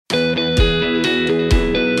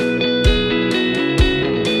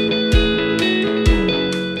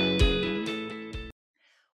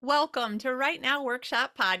Welcome to Write Now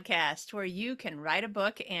Workshop Podcast, where you can write a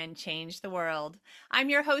book and change the world. I'm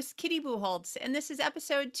your host, Kitty Buholtz, and this is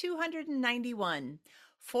episode 291,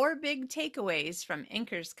 Four Big Takeaways from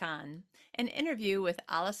InkersCon, an interview with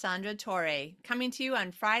Alessandra Torre, coming to you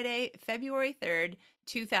on Friday, February 3rd,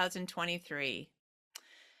 2023.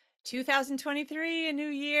 2023, a new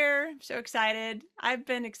year. I'm so excited. I've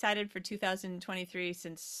been excited for 2023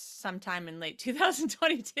 since sometime in late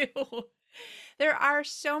 2022. There are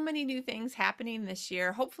so many new things happening this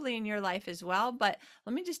year, hopefully in your life as well. But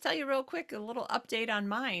let me just tell you real quick a little update on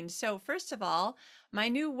mine. So, first of all, my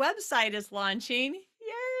new website is launching. Yay!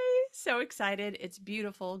 So excited. It's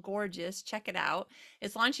beautiful, gorgeous. Check it out.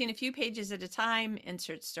 It's launching a few pages at a time.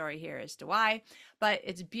 Insert story here as to why, but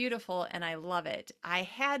it's beautiful and I love it. I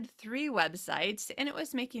had 3 websites and it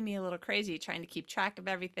was making me a little crazy trying to keep track of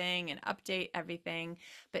everything and update everything.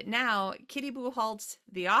 But now, Kitty Buholtz,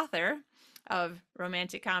 the author of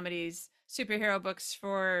romantic comedies, superhero books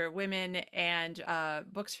for women, and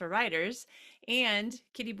books for writers, and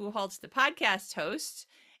Kitty Buholtz, the podcast host,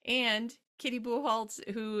 and Kitty Buholtz,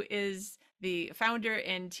 who is the founder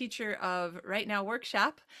and teacher of Write Now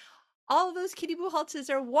Workshop. All those Kitty Buholtzes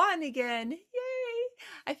are one again. Yay!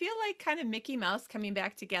 I feel like kind of Mickey Mouse coming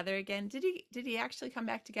back together again. Did he actually come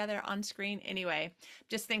back together on screen? Anyway,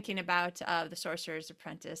 just thinking about the Sorcerer's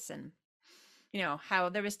Apprentice and how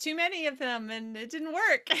there was too many of them and it didn't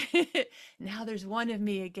work. Now there's one of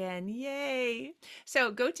me again. Yay. So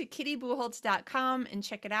go to kittybuholtz.com and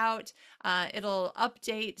check it out. It'll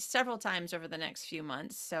update several times over the next few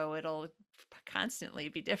months, so it'll constantly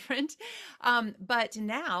be different. But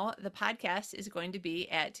now the podcast is going to be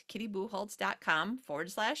at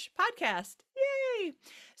kittybuholtz.com/podcast. Yay!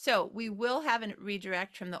 So we will have a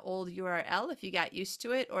redirect from the old URL if you got used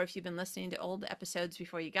to it, or if you've been listening to old episodes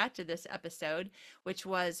before you got to this episode, which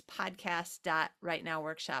was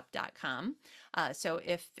podcast.writenowworkshop.com. So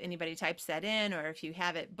if anybody types that in, or if you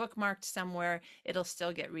have it bookmarked somewhere, it'll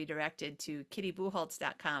still get redirected to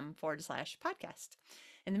kittybuholtz.com/podcast.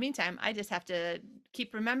 In the meantime, I just have to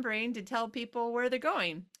keep remembering to tell people where they're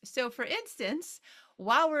going. So for instance,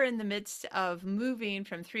 while we're in the midst of moving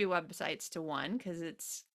from 3 websites to one, because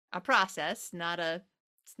it's a process, it's not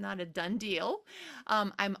a done deal.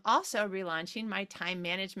 I'm also relaunching my time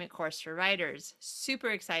management course for writers. Super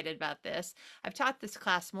excited about this. I've taught this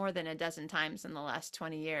class more than a dozen times in the last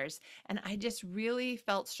 20 years, and I just really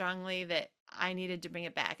felt strongly that I needed to bring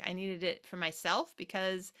it back. I needed it for myself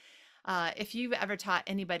because if you've ever taught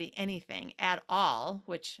anybody anything at all,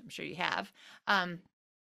 which I'm sure you have,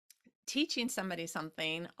 teaching somebody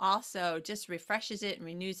something also just refreshes it and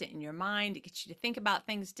renews it in your mind. It gets you to think about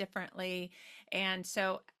things differently. And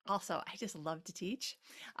so also, I just love to teach.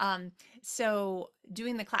 So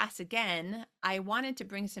doing the class again, I wanted to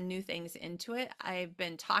bring some new things into it. I've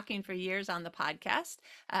been talking for years on the podcast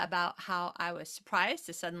about how I was surprised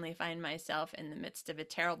to suddenly find myself in the midst of a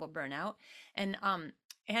terrible burnout. And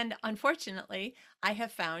unfortunately, I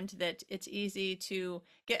have found that it's easy to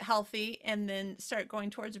get healthy and then start going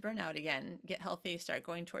towards burnout again. Get healthy, start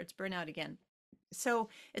going towards burnout again. So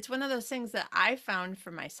it's one of those things that I found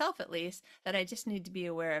for myself, at least, that I just need to be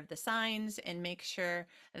aware of the signs and make sure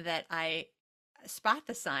that I spot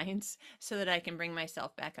the signs so that I can bring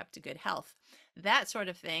myself back up to good health. That sort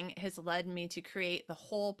of thing has led me to create the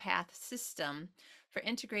whole path system for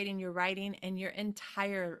integrating your writing and your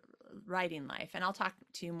entire writing life. And I'll talk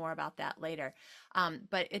to you more about that later.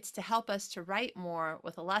 But it's to help us to write more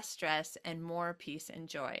with less stress and more peace and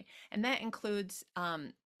joy. And that includes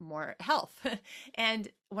more health. And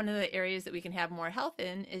one of the areas that we can have more health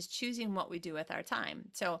in is choosing what we do with our time.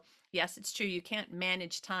 So yes, it's true, you can't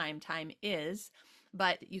manage time. Time is,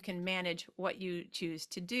 but you can manage what you choose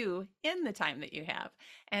to do in the time that you have.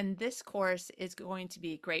 And this course is going to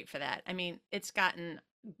be great for that. I mean, it's gotten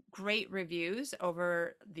great reviews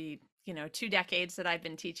over the 2 decades that I've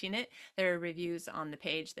been teaching it. There are reviews on the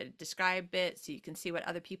page that describe it so you can see what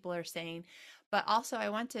other people are saying. But also I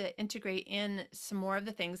want to integrate in some more of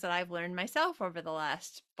the things that I've learned myself over the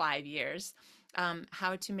last 5 years.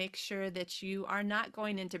 How to make sure that you are not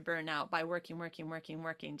going into burnout by working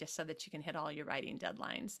just so that you can hit all your writing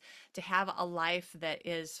deadlines. To have a life that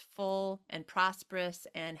is full and prosperous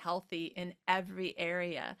and healthy in every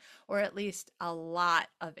area, or at least a lot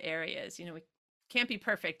of areas. We can't be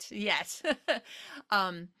perfect yet.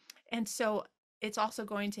 And so it's also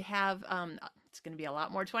going to have it's going to be a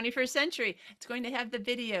lot more 21st century. It's going to have the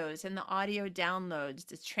videos and the audio downloads,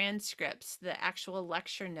 the transcripts, the actual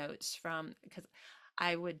lecture notes from, because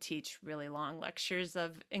I would teach really long lectures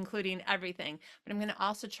of including everything, but I'm going to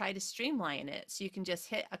also try to streamline it. So you can just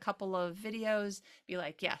hit a couple of videos, be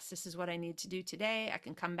like, yes, this is what I need to do today. I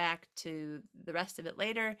can come back to the rest of it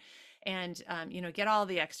later and, get all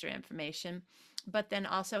the extra information, but then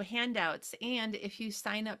also handouts. And if you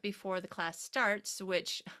sign up before the class starts,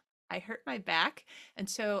 which I hurt my back, and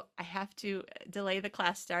so I have to delay the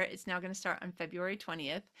class start. It's now going to start on February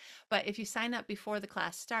 20th. But if you sign up before the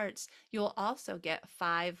class starts, you'll also get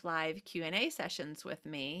 5 live Q&A sessions with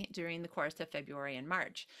me during the course of February and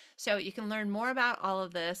March. So you can learn more about all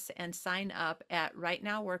of this and sign up at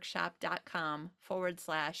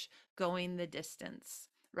rightnowworkshop.com/going the distance.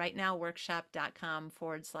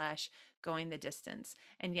 rightnowworkshop.com/going the distance.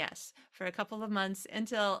 And yes, for a couple of months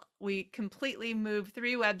until we completely move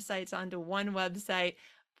 3 websites onto one website,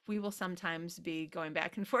 we will sometimes be going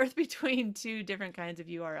back and forth between 2 different kinds of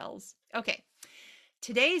URLs. Okay.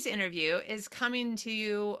 Today's interview is coming to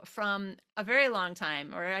you from a very long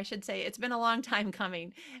time, or I should say it's been a long time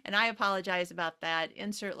coming, and I apologize about that.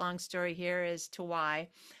 Insert long story here as to why.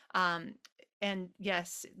 Um, and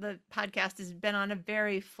yes, the podcast has been on a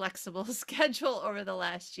very flexible schedule over the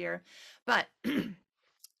last year, but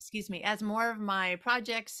excuse me, as more of my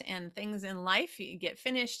projects and things in life get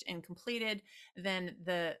finished and completed, then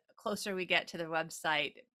the closer we get to the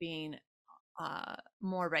website being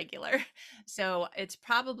more regular. So it's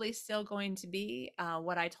probably still going to be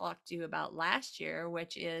what I talked to you about last year,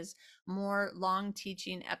 which is more long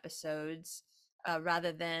teaching episodes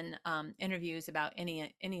rather than interviews about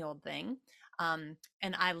any old thing. And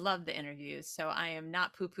I love the interviews, so I am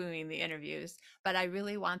not poo-pooing the interviews, but I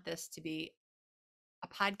really want this to be a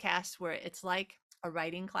podcast where it's like a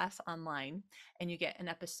writing class online and you get an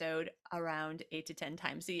episode around 8 to 10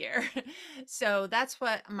 times a year. So that's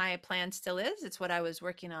what my plan still is. It's what I was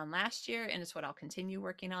working on last year and it's what I'll continue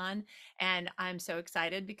working on. And I'm so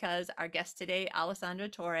excited because our guest today, Alessandra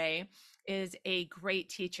Torre, is a great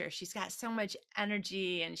teacher. She's got so much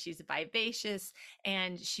energy and she's vivacious,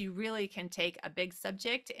 and she really can take a big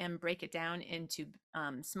subject and break it down into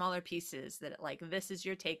smaller pieces that, like, this is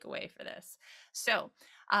your takeaway for this. So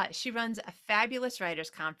she runs a fabulous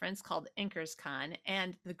writers conference called InkersCon,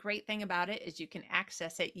 and the great thing about it is you can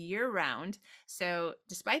access it year round. So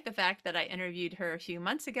despite the fact that I interviewed her a few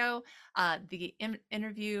months ago, the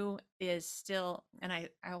interview is still, and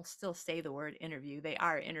I'll still say the word interview, they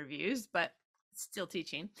are interviews, but still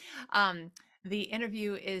teaching. The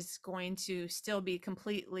interview is going to still be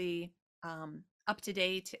completely up to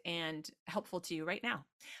date and helpful to you right now.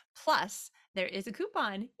 Plus, there is a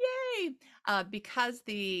coupon. Yay! Because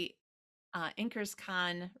the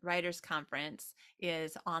InkersCon Writers Conference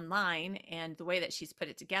is online, and the way that she's put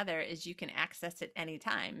it together is you can access it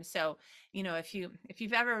anytime. So, if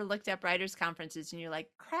you've ever looked up writers conferences and you're like,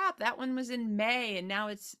 crap, that one was in May and now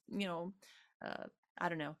it's, uh, I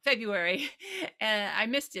don't know, February, and I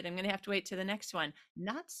missed it. I'm going to have to wait to the next one.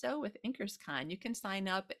 Not so with InkersCon. You can sign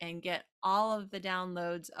up and get all of the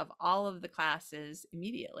downloads of all of the classes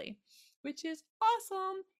immediately, which is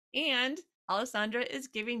awesome. And Alessandra is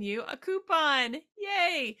giving you a coupon.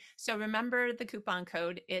 Yay! So remember the coupon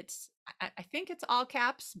code. I think it's all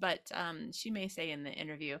caps, but she may say in the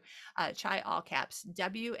interview, try all caps,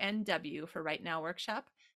 WNW for Right Now Workshop.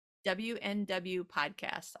 WNW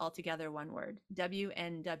podcast, altogether one word.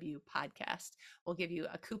 WNW podcast will give you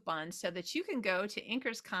a coupon so that you can go to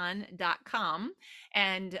inkerscon.com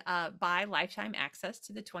and buy lifetime access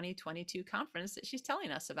to the 2022 conference that she's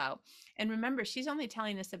telling us about. And remember, she's only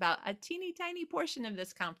telling us about a teeny tiny portion of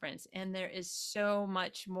this conference, and there is so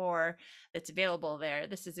much more that's available there.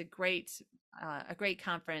 This is a great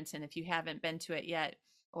conference, and if you haven't been to it yet,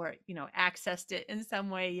 or accessed it in some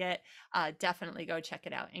way yet, definitely go check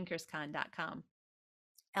it out, inkerscon.com.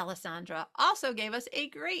 Alessandra also gave us a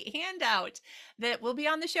great handout that will be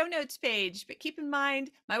on the show notes page, but keep in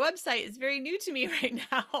mind my website is very new to me right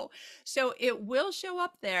now, so it will show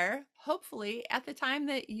up there. Hopefully at the time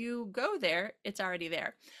that you go there, it's already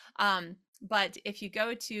there. But if you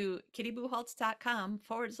go to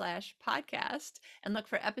kittybucholtz.com/podcast and look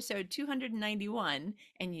for episode 291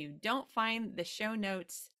 and you don't find the show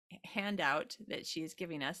notes handout that she's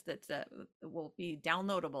giving us that will be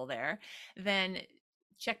downloadable there, then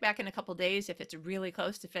check back in a couple days if it's really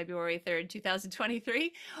close to February 3rd,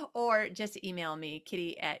 2023, or just email me,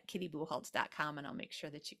 kitty@kittybucholtz.com, and I'll make sure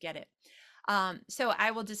that you get it. So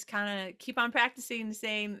I will just kind of keep on practicing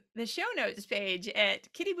saying the show notes page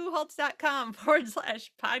at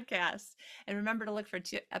kittybooholtz.com/podcast. And remember to look for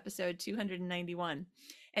episode 291.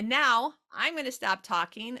 And now I'm going to stop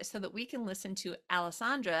talking so that we can listen to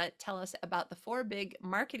Alessandra tell us about the 4 big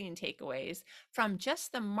marketing takeaways from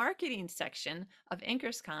just the marketing section of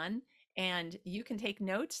InkersCon. And you can take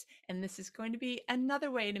notes, and this is going to be another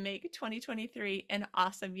way to make 2023 an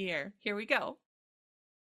awesome year. Here we go.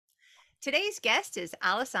 Today's guest is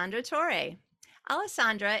Alessandra Torre.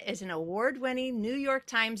 Alessandra is an award-winning New York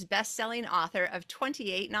Times best-selling author of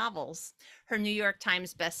 28 novels. Her New York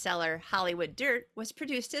Times bestseller, Hollywood Dirt, was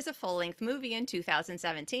produced as a full-length movie in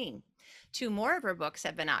 2017. 2 more of her books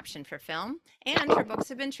have been optioned for film, and her books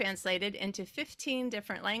have been translated into 15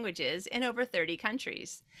 different languages in over 30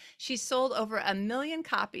 countries. She's sold over 1 million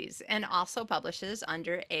copies and also publishes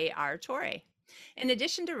under A.R. Torre. In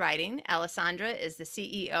addition to writing, Alessandra is the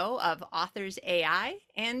CEO of Authors AI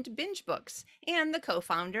and Binge Books and the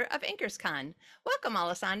co-founder of InkersCon. Welcome,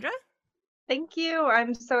 Alessandra. Thank you.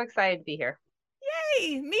 I'm so excited to be here.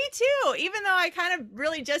 Yay, me too. Even though I kind of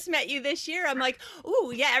really just met you this year, I'm like,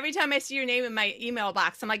 ooh, yeah, every time I see your name in my email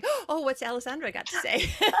box, I'm like, oh, what's Alessandra got to say? Which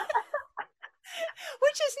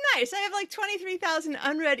is nice. I have like 23,000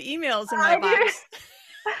 unread emails in my box.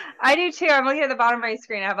 I do too. I'm looking at the bottom of my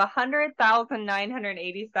screen. I have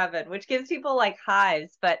 100,987, which gives people like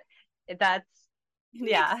hives, but that's,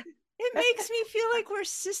 yeah. It makes me feel like we're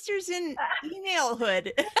sisters in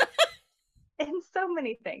emailhood. In so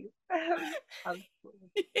many things.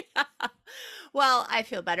 Yeah. Well, I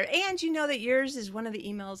feel better. And you know that yours is one of the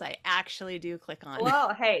emails I actually do click on.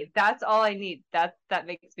 Well, hey, that's all I need. That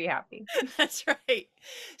makes me happy. That's right.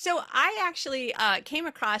 So I actually came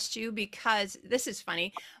across you because this is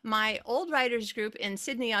funny. My old writers group in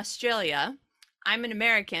Sydney, Australia, I'm an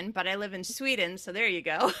American, but I live in Sweden. So there you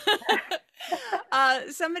go.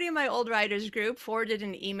 Somebody in my old writers group forwarded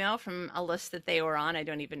an email from a list that they were on. I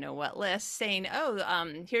don't even know what list, saying,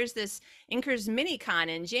 oh, here's this Inkers Minicon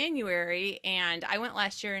in January. And I went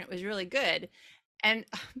last year and it was really good. And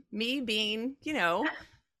me being,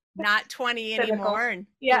 not 20 anymore and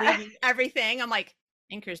believing everything, I'm like,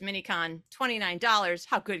 Inkers Minicon, $29.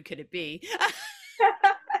 How good could it be?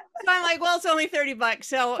 So I'm like, well, it's only $30.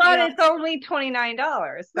 So, but it's only $29.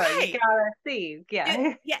 So right. You gotta see.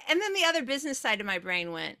 Yeah. Yeah. And then the other business side of my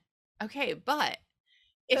brain went, okay, but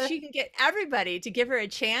if she can get everybody to give her a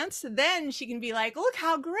chance, then she can be like, look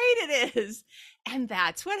how great it is. And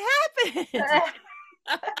that's what happened.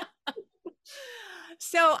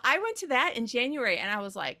 So I went to that in January and I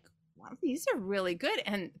was like, wow, these are really good,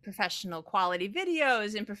 and professional quality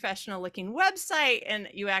videos and professional looking website. And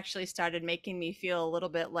you actually started making me feel a little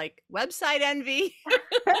bit like website envy.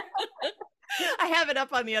 I have it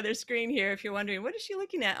up on the other screen here. If you're wondering, what is she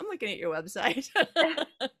looking at? I'm looking at your website.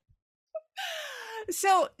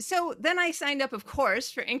 So then I signed up, of course,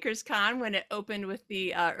 for InkersCon when it opened with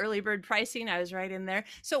the early bird pricing. I was right in there.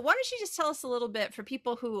 So why don't you just tell us a little bit for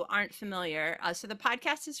people who aren't familiar? So the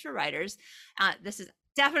podcast is for writers. This is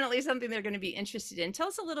definitely something they're going to be interested in. Tell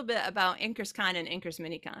us a little bit about InkersCon and Inkers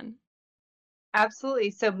Minicon.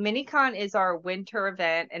 Absolutely. So Minicon is our winter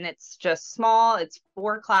event, and it's just small. It's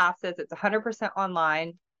 4 classes. It's 100%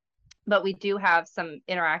 online, but we do have some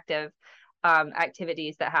interactive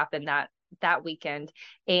activities that happen that weekend,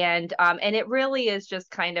 and it really is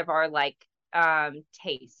just kind of our like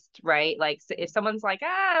taste, right? Like, so if someone's like,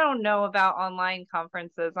 I don't know about online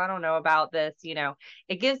conferences, I don't know about this,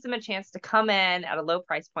 it gives them a chance to come in at a low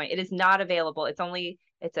price point. It is not available. It's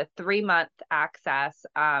a 3-month access.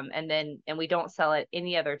 And we don't sell it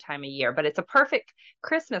any other time of year, but it's a perfect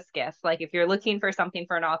Christmas gift. Like if you're looking for something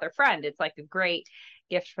for an author friend, it's like a great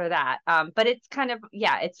gift for that. But it's kind of,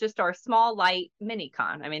 it's just our small light mini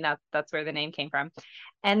con. I mean, that's where the name came from.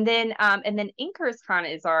 And then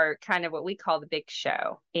InkersCon is our kind of what we call the big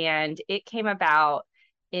show. And it came about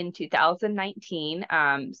in 2019,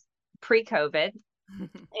 pre-COVID.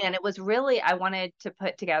 And it was really, I wanted to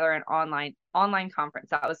put together an online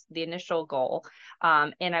conference. That was the initial goal.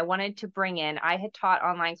 And I wanted to bring in, I had taught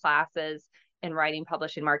online classes in writing,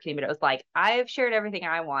 publishing, marketing, but it was like, I've shared everything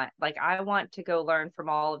I want. Like, I want to go learn from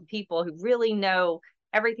all of the people who really know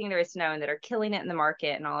everything there is to know and that are killing it in the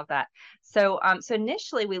market and all of that. So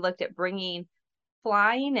initially we looked at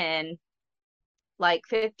flying in like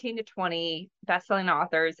 15 to 20 best-selling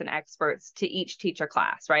authors and experts to each teach a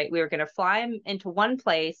class, right? We were going to fly them into one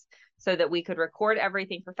place so that we could record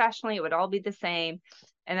everything professionally. It would all be the same.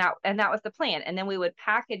 And that was the plan. And then we would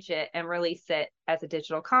package it and release it as a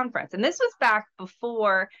digital conference. And this was back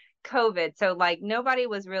before COVID. So like nobody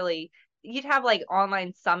was really, you'd have like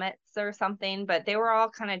online summits or something, but they were all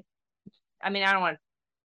kind of I mean, I don't want,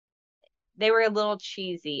 they were a little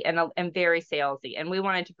cheesy and very salesy, and we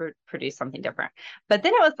wanted to produce something different. But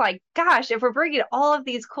then it was like, gosh, if we're bringing all of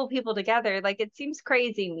these cool people together, like it seems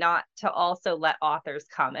crazy not to also let authors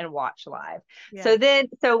come and watch live. Yeah.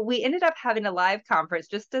 So we ended up having a live conference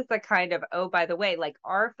just as a kind of, oh, by the way, like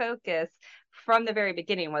our focus from the very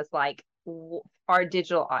beginning was like our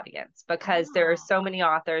digital audience, because there are Oh, so many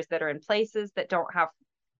authors that are in places that don't have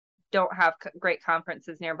great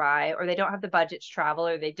conferences nearby, or they don't have the budget to travel,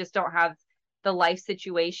 or they just don't have the life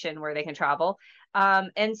situation where they can travel.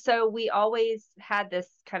 And so we always had this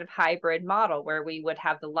kind of hybrid model where we would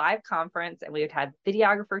have the live conference and we would have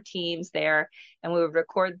videographer teams there, and we would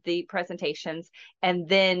record the presentations, and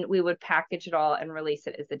then we would package it all and release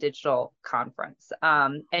it as a digital conference.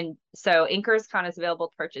 And so InkersCon is available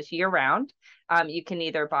to purchase year round. You can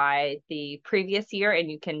either buy the previous year and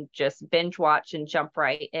you can just binge watch and jump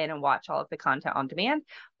right in and watch all of the content on demand,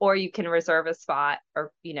 or you can reserve a spot,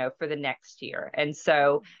 or for the next year. And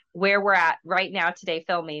so where we're at right now today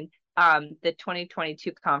filming, the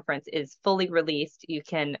 2022 conference is fully released. You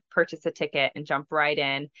can purchase a ticket and jump right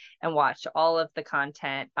in and watch all of the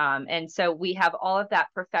content. And so we have all of that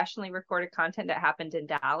professionally recorded content that happened in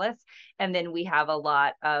Dallas. And then we have a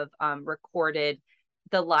lot of recorded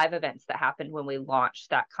the live events that happened when we launched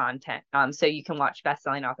that content. So you can watch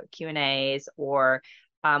best-selling author Q&As, or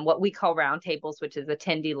what we call roundtables, which is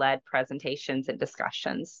attendee-led presentations and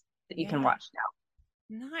discussions that you can yeah. watch now.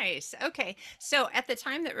 Nice. Okay. So at the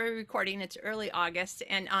time that we're recording, it's early August.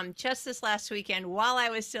 And just this last weekend, while I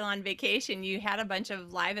was still on vacation, you had a bunch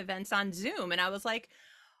of live events on Zoom. And I was like,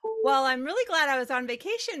 well, I'm really glad I was on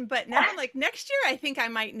vacation. But now I'm like, next year, I think I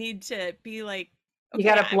might need to be like, You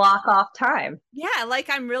okay, got to block off time. yeah, like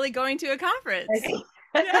I'm really going to a conference.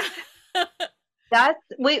 Yeah.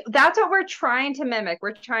 That's what we're trying to mimic.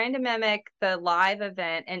 We're trying to mimic the live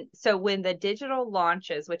event. And so when the digital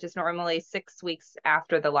launches, which is normally 6 weeks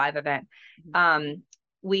after the live event,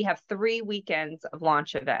 we have 3 weekends of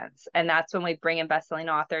launch events. And that's when we bring in best-selling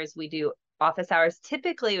authors. We do office hours,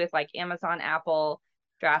 typically with like Amazon, Apple,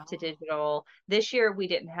 Draft to Digital. This year we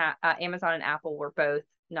didn't have Amazon and Apple were both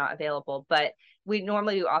not available, but we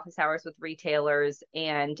normally do office hours with retailers,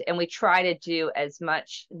 and we try to do as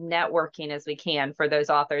much networking as we can for those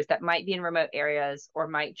authors that might be in remote areas or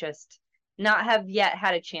might just not have yet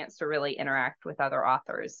had a chance to really interact with other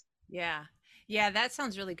authors. Yeah. Yeah, that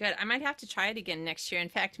sounds really good. I might have to try it again next year. In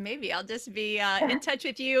fact, maybe I'll just be in touch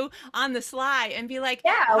with you on the sly and be like,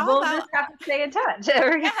 Yeah, how we'll about, just have to stay in touch.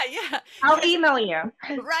 yeah, yeah. I'll email you.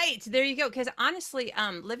 Right. There you go. Because honestly,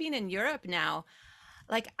 living in Europe now,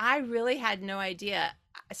 like I really had no idea.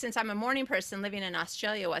 Since I'm a morning person, living in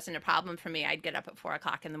Australia wasn't a problem for me. I'd get up at 4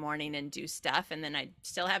 o'clock in the morning and do stuff, and then I'd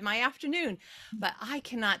still have my afternoon. But I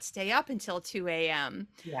cannot stay up until 2 a.m.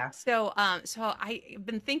 Yeah. So I've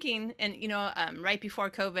been thinking, and right before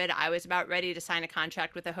COVID, I was about ready to sign a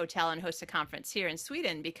contract with a hotel and host a conference here in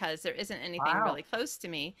Sweden because there isn't anything Wow. really close to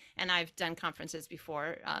me, and I've done conferences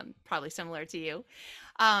before, probably similar to you.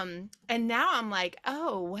 And now I'm like,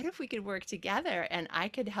 oh, what if we could work together and I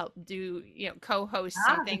could help do, co-host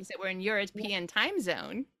some things that were in European time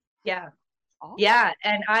zone. Yeah. Oh. Yeah,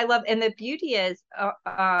 and and the beauty is,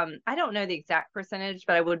 I don't know the exact percentage,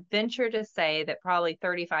 but I would venture to say that probably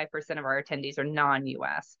 35% of our attendees are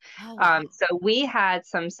non-US. Oh, wow. So we had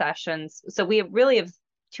some sessions. So we really have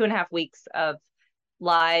 2.5 weeks of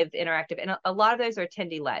live interactive, and a lot of those are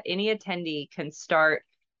attendee-led. Any attendee can start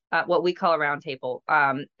what we call a roundtable,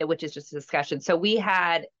 which is just a discussion. So we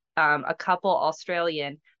had a couple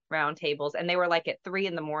Australian roundtables, and they were like at 3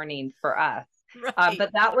 a.m. for us. Right.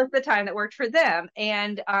 But that was the time that worked for them.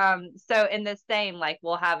 And so in the same, like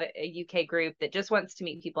we'll have a UK group that just wants to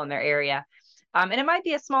meet people in their area. And it might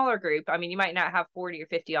be a smaller group. I mean, you might not have 40 or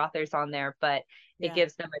 50 authors on there, but it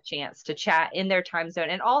gives them a chance to chat in their time zone,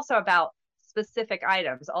 and also about specific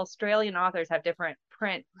items. Australian authors have different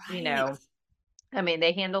print, Right. I mean,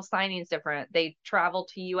 they handle signings different. They travel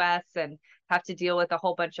to US and have to deal with a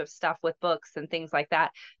whole bunch of stuff with books and things like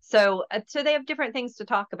that. So they have different things to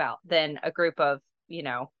talk about than a group of,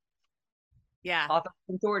 Yeah. authors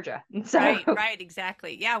from Georgia. So Right,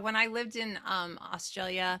 exactly. Yeah, when I lived in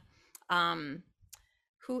Australia, um,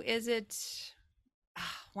 who is it?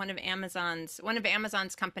 One of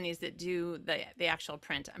Amazon's companies that do the actual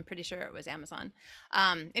print. I'm pretty sure it was Amazon.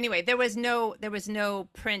 Anyway, there was no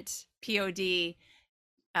print POD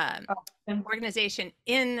organization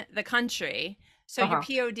in the country. So your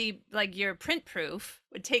POD, like your print proof,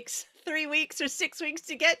 would take 3 weeks or 6 weeks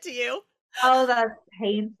to get to you. Oh, that's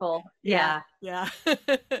painful. Yeah. Yeah.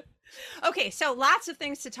 Okay, so lots of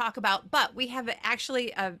things to talk about, but we have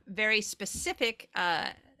actually a very specific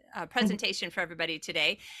presentation for everybody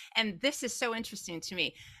today. And this is so interesting to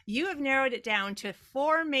me. You have narrowed it down to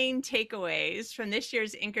 4 main takeaways from this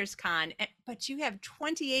year's InkersCon, but you have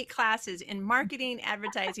 28 classes in marketing,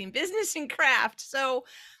 advertising, business, and craft. So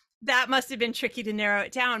that must have been tricky to narrow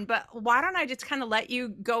it down, but why don't I just kind of let you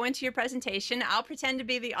go into your presentation? I'll pretend to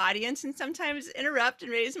be the audience and sometimes interrupt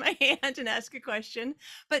and raise my hand and ask a question.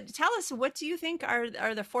 But tell us, what do you think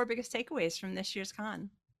are the 4 biggest takeaways from this year's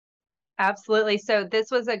con? Absolutely. So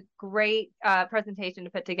this was a great presentation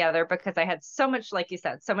to put together because I had so much, like you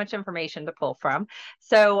said, so much information to pull from.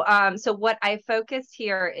 So, so what I focused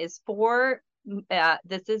here is 4.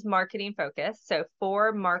 This is marketing focus. So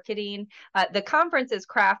 4 marketing, the conference is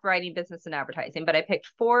craft, writing, business, and advertising, but I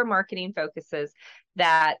picked 4 marketing focuses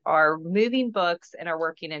that are moving books and are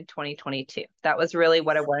working in 2022. That was really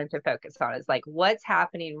what I wanted to focus on, is like what's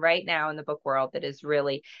happening right now in the book world that is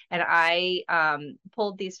really, and I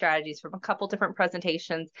pulled these strategies from a couple different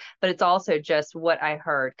presentations, but it's also just what I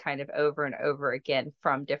heard kind of over and over again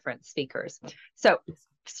from different speakers. So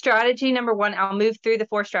strategy number 1, I'll move through the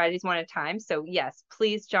 4 strategies one at a time. So yes,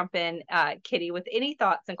 please jump in, Kitty, with any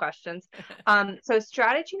thoughts and questions. So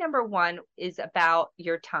strategy number 1 is about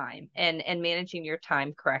your time and managing your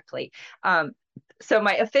time correctly. So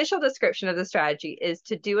my official description of the strategy is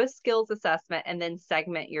to do a skills assessment and then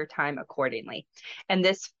segment your time accordingly. And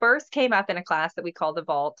this first came up in a class that we call the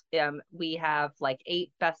Vault. We have like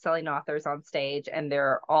 8 best-selling authors on stage, and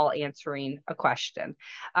they're all answering a question.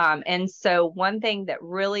 And so one thing that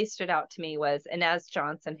really stood out to me was Inez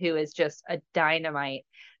Johnson, who is just a dynamite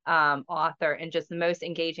author and just the most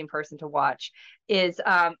engaging person to watch, is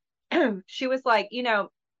she was like, it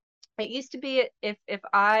used to be if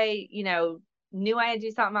I, knew I had to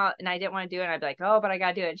do something out and I didn't want to do it, I'd be like, oh, but I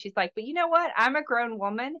got to do it. And she's like, but you know what? I'm a grown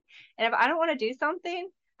woman. And if I don't want to do something,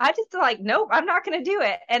 I just like, nope, I'm not going to do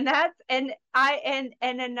it. And that's, and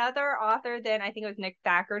another author then, I think it was Nick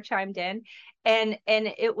Thacker, chimed in. And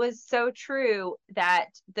it was so true that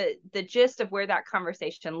the gist of where that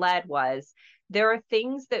conversation led was, there are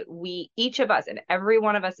things that each of us, and every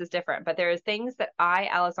one of us is different, but there are things that I,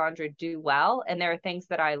 Alessandra, do well, and there are things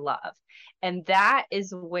that I love. And that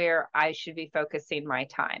is where I should be focusing my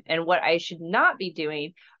time. And what I should not be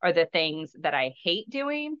doing are the things that I hate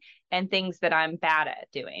doing and things that I'm bad at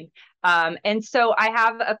doing. And so I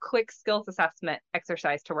have a quick skills assessment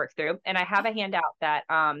exercise to work through. And I have a handout that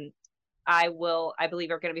I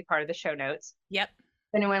believe are going to be part of the show notes. Yep.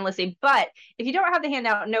 Anyone listening. But if you don't have the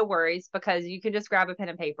handout, no worries, because you can just grab a pen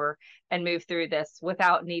and paper and move through this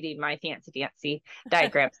without needing my fancy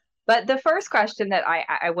diagrams. But the first question that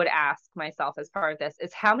I would ask myself as part of this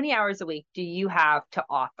is, how many hours a week do you have to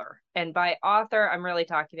author? And by author, I'm really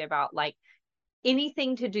talking about like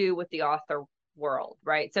anything to do with the author world,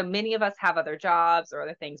 right? So many of us have other jobs or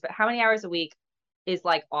other things, but how many hours a week is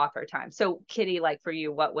like author time? So Kitty, like for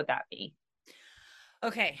you, what would that be?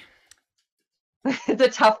 Okay. It's a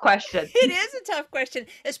tough question. It is a tough question,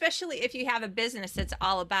 especially if you have a business that's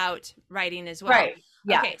all about writing as well. Right.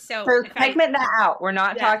 Yeah. Okay. So segment that out. We're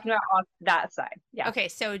not talking about on that side. Yeah. Okay.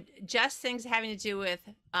 So just things having to do with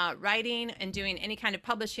writing and doing any kind of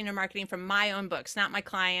publishing or marketing from my own books, not my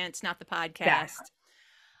clients, not the podcast. Yeah.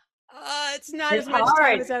 It's not as much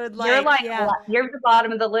time as I would like. You're at the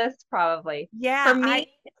bottom of the list, probably. Yeah. For me,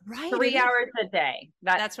 3 hours a day.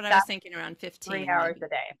 That's what I was thinking, around 15. 3 hours a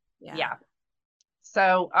day. Yeah.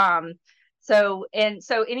 So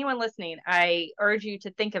anyone listening, I urge you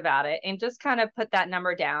to think about it and just kind of put that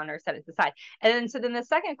number down or set it aside. And then the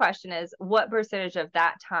second question is, what percentage of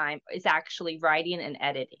that time is actually writing and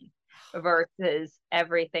editing versus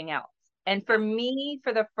everything else? And for me,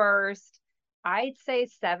 for the first, I'd say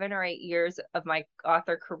 7 or 8 years of my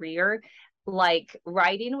author career, like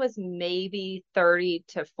writing was maybe 30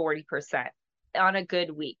 to 40%. On a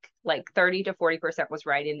good week, like 30 to 40% was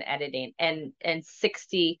writing and editing, and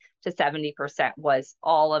 60 to 70% was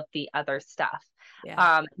all of the other stuff.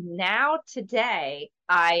 Yeah. Now today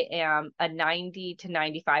I am a 90 to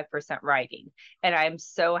 95% writing, and I'm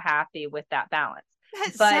so happy with that balance.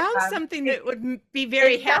 That sounds something that would be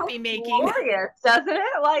very happy making. Glorious, doesn't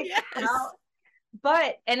it? Like, yes.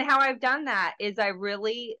 How I've done that is I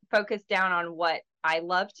really focus down on what I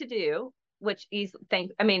love to do, which is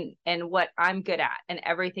and what I'm good at, and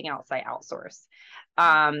everything else I outsource.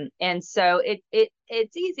 And so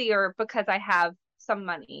it's easier because I have some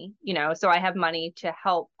money, so I have money to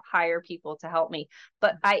help hire people to help me,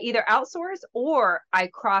 but I either outsource or I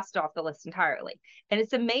crossed off the list entirely. And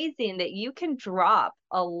it's amazing that you can drop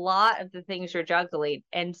a lot of the things you're juggling.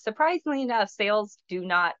 And surprisingly enough, sales do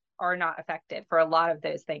not are not effective for a lot of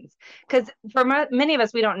those things. Because for many of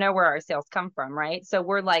us, we don't know where our sales come from, right? So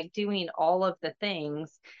we're like doing all of the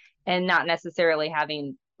things and not necessarily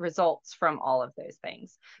having results from all of those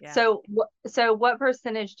things. Yeah. So what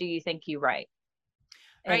percentage do you think you write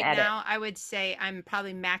and Right edit? now, I would say I'm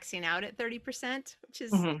probably maxing out at 30%, which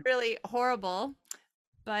is Hmm. really horrible.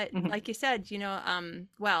 But Hmm. like you said,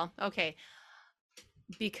 well, okay,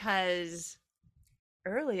 because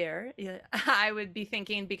earlier, yeah, I would be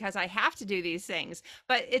thinking because I have to do these things.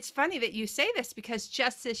 But it's funny that you say this because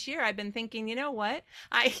just this year I've been thinking, you know what?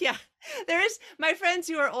 Yeah, there's my friends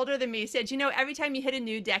who are older than me said, every time you hit a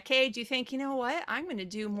new decade, you think, you know what? I'm going to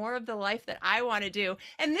do more of the life that I want to do.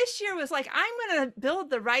 And this year was like, I'm going to build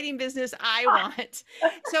the writing business I want.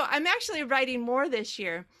 So I'm actually writing more this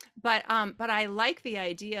year. But I like the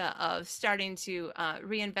idea of starting to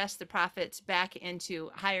reinvest the profits back into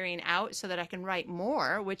hiring out so that I can write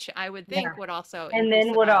more, which I would Yeah. think would also And increase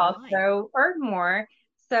then the would bottom line. also earn more.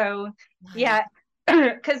 So Right. yeah,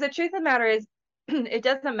 because the truth of the matter is, it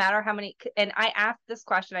doesn't matter how many. And I asked this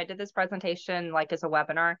question. I did this presentation like as a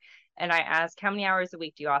webinar, and I asked how many hours a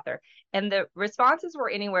week do you author, and the responses were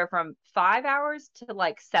anywhere from 5 hours to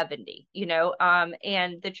like 70.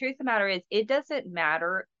 And the truth of the matter is, it doesn't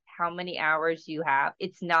matter how many hours you have.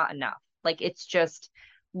 It's not enough. Like it's just.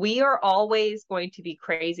 We are always going to be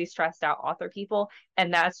crazy stressed out author people,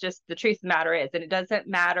 and that's just the truth of the matter is. And it doesn't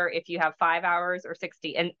matter if you have 5 hours or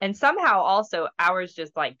 60, and somehow also hours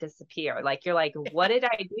just like disappear. Like you're like, what did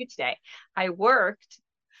I do today? I worked.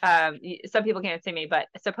 Some people can't see me, but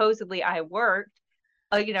supposedly I worked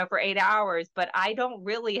for 8 hours, but I don't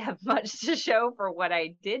really have much to show for what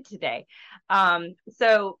I did today.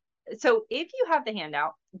 So if you have the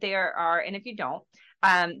handout, there are, and if you don't,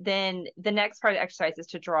 then the next part of the exercise is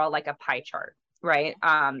to draw like a pie chart, right?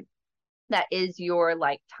 That is your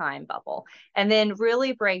like time bubble, and then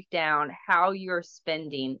really break down how you're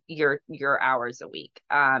spending your hours a week,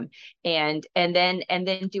 and then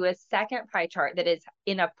do a second pie chart that is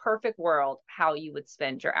in a perfect world how you would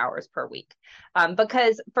spend your hours per week,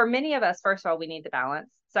 because for many of us, first of all, we need the balance.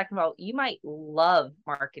 Second of all, you might love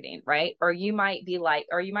marketing, right? Or you might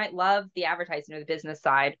love the advertising or the business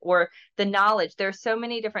side or the knowledge. There's so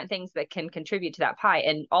many different things that can contribute to that pie,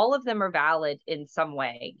 and all of them are valid in some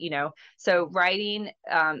way. So writing,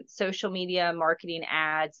 social media, marketing,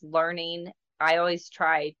 ads, learning. I always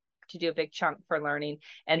try to do a big chunk for learning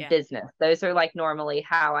and Yeah. business. Those are like normally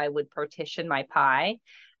how I would partition my pie.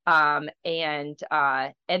 And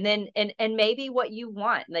then maybe what you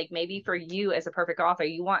want, like maybe for you as a perfect author,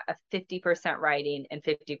 you want a 50% writing and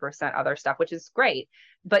 50% other stuff, which is great,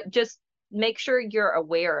 but just make sure you're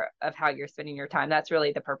aware of how you're spending your time. That's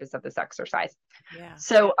really the purpose of this exercise. Yeah.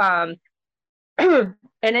 So, and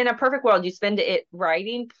in a perfect world, you spend it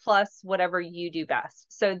writing plus whatever you do best.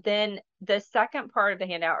 So then the second part of the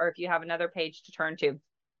handout, or if you have another page to turn to,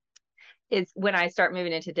 is when I start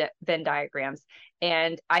moving into Venn diagrams.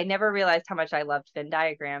 And I never realized how much I loved Venn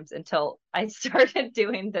diagrams until I started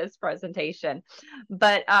doing this presentation.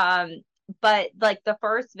 But like the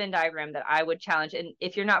first Venn diagram that I would challenge, and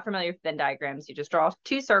if you're not familiar with Venn diagrams, you just draw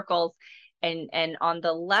two circles, and on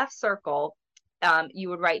the left circle, you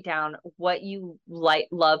would write down what you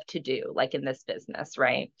love to do, like in this business,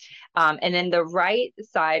 right? And then the right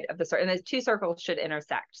side of the circle, and the two circles should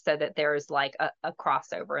intersect so that there's like a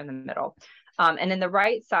crossover in the middle. And then the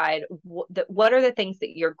right side, what are the things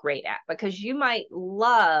that you're great at? Because you might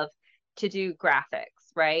love to do graphics,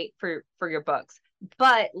 right, for your books,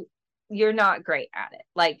 but you're not great at it.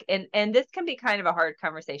 Like, and this can be kind of a hard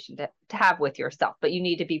conversation to have with yourself, but you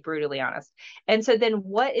need to be brutally honest. And so then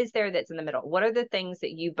what is there that's in the middle? What are the things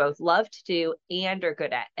that you both love to do and are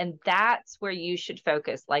good at? And that's where you should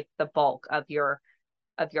focus like the bulk of your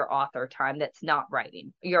author time that's not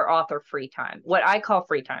writing, your author free time, what I call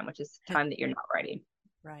free time, which is time that you're not writing.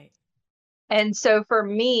 Right. And so for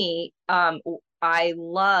me, I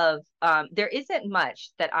love, there isn't much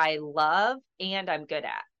that I love and I'm good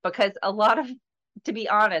at, because to be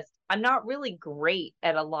honest, I'm not really great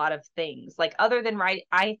at a lot of things. Like other than writing,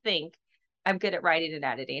 I think I'm good at writing and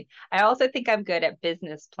editing. I also think I'm good at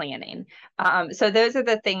business planning. So those are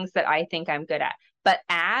the things that I think I'm good at. But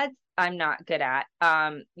ads, I'm not good at.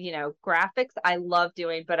 Graphics I love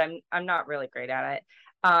doing, but I'm not really great at it.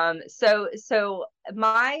 So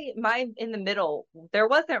my in the middle, there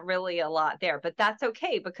wasn't really a lot there, but that's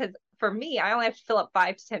okay, because for me, I only have to fill up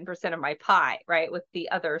 5 to 10% of my pie, right, with the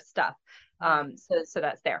other stuff. Right. So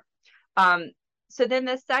that's there. So then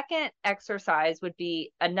the second exercise would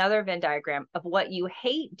be another Venn diagram of what you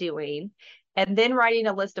hate doing, and then writing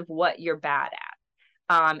a list of what you're bad at.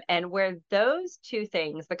 And where those two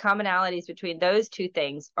things, the commonalities between those two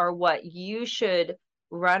things, are what you should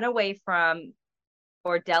run away from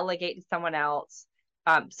or delegate to someone else.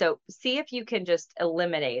 So see if you can just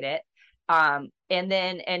eliminate it,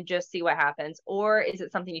 and just see what happens. Or is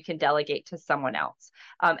it something you can delegate to someone else?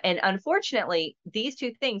 And unfortunately, these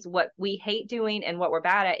two things, what we hate doing and what we're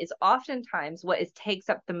bad at, is oftentimes what takes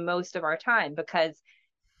up the most of our time, because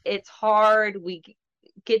it's hard. We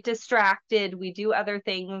get distracted. We do other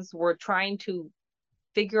things. We're trying to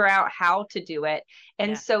figure out how to do it.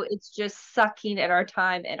 And Yeah. so it's just sucking at our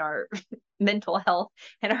time and our mental health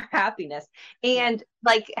and our happiness. Yeah. And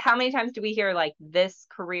like, how many times do we hear like, this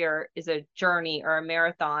career is a journey or a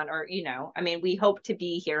marathon, or, I mean, we hope to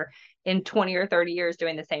be here in 20 or 30 years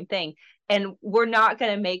doing the same thing. And we're not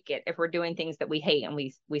going to make it if we're doing things that we hate and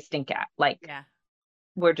we stink at. Like, Yeah.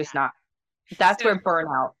 we're just not. That's So where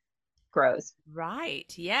burnout grows.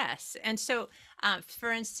 right. Yes. And so,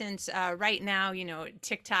 for instance, right now,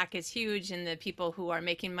 TikTok is huge, and the people who are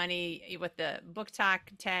making money with the book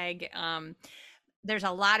talk tag, there's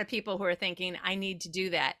a lot of people who are thinking, I need to do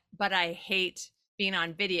that, but I hate being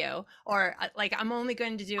on video, or like, I'm only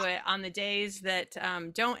going to do it on the days that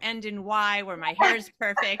don't end in Y, where my hair is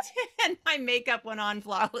perfect and my makeup went on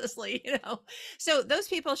flawlessly. So those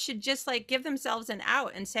people should just like give themselves an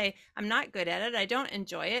out and say, I'm not good at it. I don't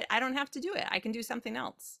enjoy it. I don't have to do it. I can do something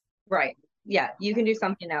else. Right. Yeah, you can do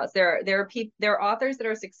something else. There are people, there are authors that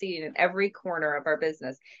are succeeding in every corner of our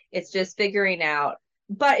business. It's just figuring out.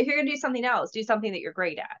 But if you're gonna do something else, do something that you're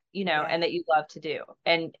great at, Yeah. and that you love to do,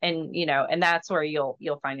 and that's where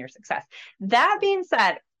you'll find your success. That being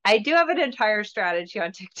said, I do have an entire strategy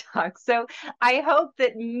on TikTok, so I hope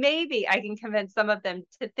that maybe I can convince some of them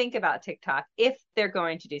to think about TikTok if they're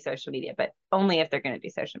going to do social media, but only if they're going to do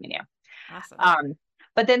social media. Awesome.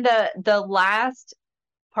 But then the last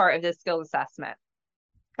part of this skills assessment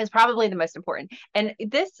is probably the most important. And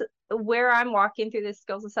this, where I'm walking through this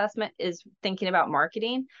skills assessment, is thinking about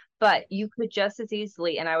marketing, but you could just as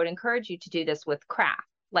easily, and I would encourage you to do this with craft.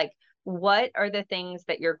 Like, what are the things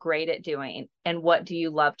that you're great at doing, and what do you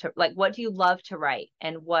love to, like, what do you love to write,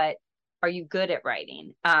 and what are you good at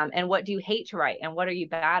writing, and what do you hate to write, and what are you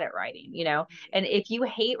bad at writing, and if you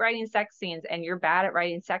hate writing sex scenes and you're bad at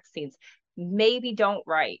writing sex scenes, maybe don't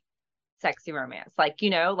write sexy romance. Like,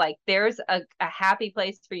 like, there's a happy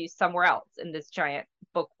place for you somewhere else in this giant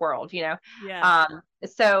book world. Yeah.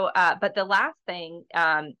 But the last thing,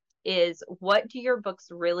 is, what do your books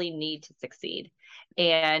really need to succeed?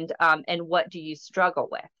 And what do you struggle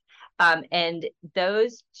with? And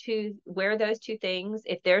those two, where those two things,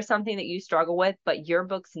 if there's something that you struggle with, but your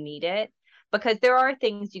books need it, because there are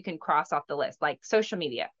things you can cross off the list, like social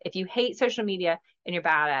media. If you hate social media and you're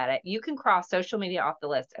bad at it, you can cross social media off the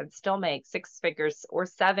list and still make 6 figures or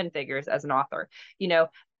 7 figures as an author,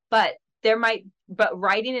 but but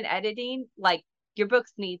writing and editing, like, your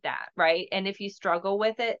books need that, right? And if you struggle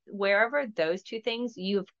with it, wherever those two things,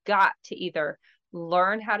 you've got to either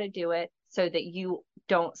learn how to do it so that you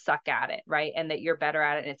don't suck at it, right? And that you're better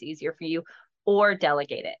at it and it's easier for you, or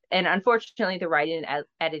delegate it. And unfortunately, the writing and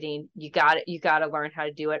editing, you got to learn how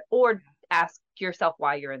to do it, or ask yourself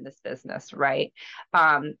why you're in this business, right?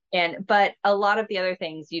 But a lot of the other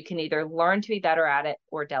things, you can either learn to be better at it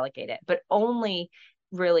or delegate it, but only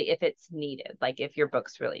really if it's needed, like if your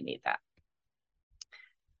books really need that.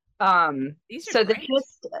 These are So the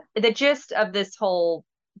great. gist of this whole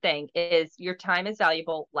thing is, your time is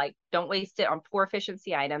valuable. Like, don't waste it on poor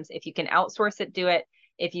efficiency items. If you can outsource it, do it.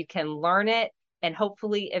 If you can learn it and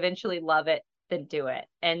hopefully eventually love it, then do it.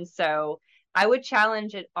 And so I would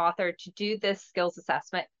challenge an author to do this skills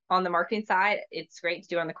assessment on the marketing side. It's great to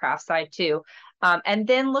do on the craft side too. And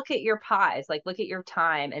then look at your pies, like look at your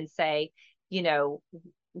time and say,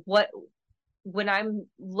 what, when I'm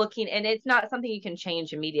looking, and it's not something you can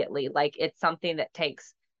change immediately. Like, it's something that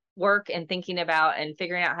takes work and thinking about and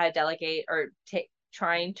figuring out how to delegate, or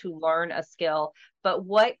trying to learn a skill. But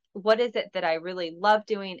what is it that I really love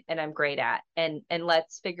doing and I'm great at? And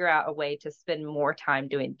let's figure out a way to spend more time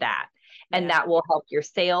doing that. And Yeah. that will help your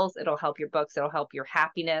sales, it'll help your books, it'll help your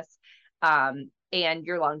happiness, and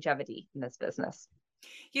your longevity in this business.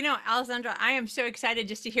 Alessandra, I am so excited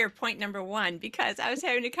just to hear point number one, because I was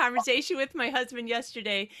having a conversation with my husband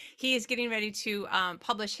yesterday. He is getting ready to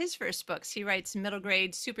publish his first books. He writes middle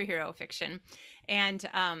grade superhero fiction, and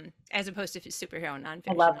as opposed to superhero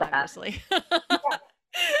I love nonfiction, that. obviously.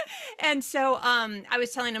 And so I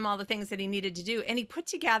was telling him all the things that he needed to do, and he put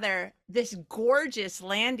together this gorgeous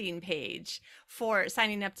landing page for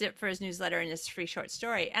signing up for his newsletter and his free short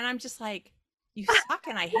story. And I'm just like, you suck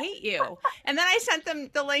and I hate you. And then I sent them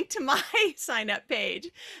the link to my sign up page.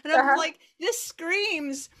 And I'm Uh-huh. like, this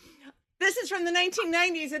screams, this is from the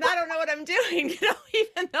 1990s and I don't know what I'm doing,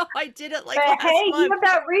 even though I did it like But last hey, you month. have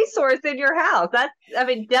that resource in your house. That's, I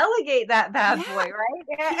mean, delegate that bad Yeah. boy, right?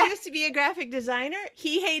 He Yeah. used to be a graphic designer.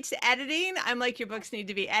 He hates editing. I'm like, your books need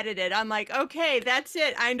to be edited. I'm like, okay, that's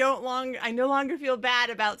it. I no longer feel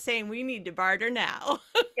bad about saying we need to barter now.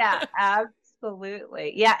 Yeah,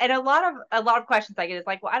 absolutely. Yeah, and a lot of questions I get is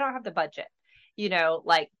like, well, I don't have the budget,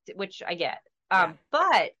 like, which I get. Yeah.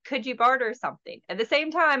 But could you barter something? At the same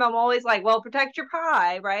time, I'm always like, well, protect your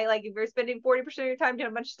pie, right? Like if you're spending 40% of your time doing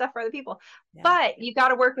a bunch of stuff for other people, Yeah. but you got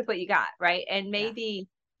to work with what you got, right? And Yeah. maybe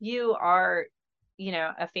you are,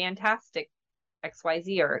 a fantastic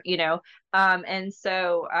XYZ or, and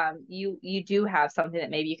so you do have something that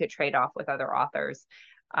maybe you could trade off with other authors.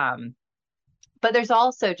 Um, but there's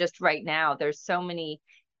also just right now there's so many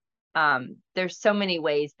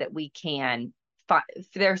ways that we can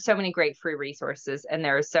there's so many great free resources, and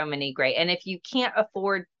there are so many great, and if you can't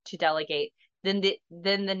afford to delegate, then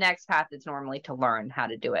the next path is normally to learn how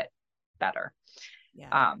to do it better.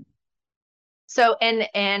 Yeah. So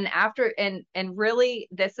and after and really,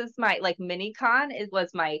 this is my like MiniCon, it was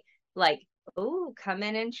my like, oh, come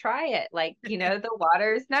in and try it, like, the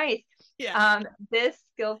water is nice. Yeah. This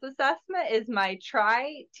skills assessment is my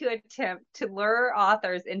try to attempt to lure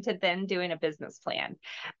authors into then doing a business plan.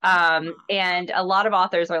 And a lot of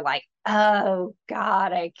authors are like, oh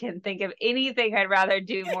God, I can think of anything I'd rather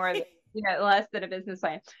do more than, less than a business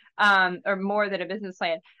plan, or more than a business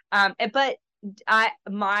plan. But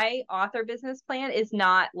my author business plan is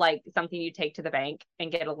not like something you take to the bank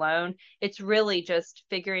and get a loan. It's really just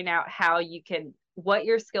figuring out what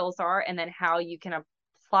your skills are, and then how you can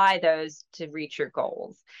apply those to reach your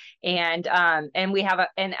goals. And we have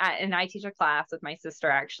and I teach a class with my sister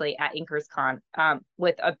actually at InkersCon,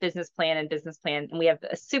 with a business plan, and we have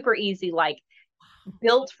a super easy, like,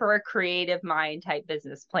 built for a creative mind type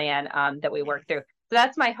business plan, that we work through. So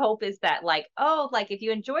that's my hope, is that, like, oh, like if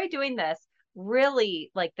you enjoy doing this,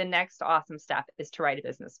 really, like, the next awesome step is to write a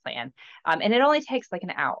business plan. And it only takes like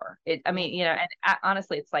an hour. I Yeah. mean, and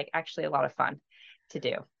honestly, it's like actually a lot of fun to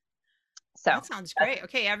do. So That sounds great.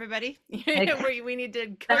 Okay, everybody. that's, We need to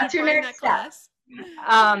go and that's your find next that step.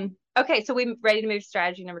 class. Okay, so we ready to move to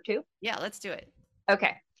strategy number 2? Yeah, let's do it.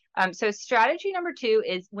 Okay. So strategy number 2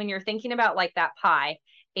 is when you're thinking about like that pie,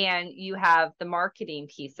 and you have the marketing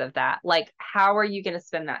piece of that, like, how are you going to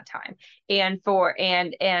spend that time? And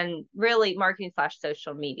really marketing /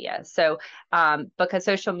 social media. So, because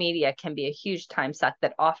social media can be a huge time suck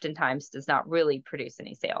that oftentimes does not really produce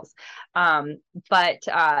any sales. But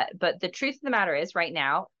the truth of the matter is, right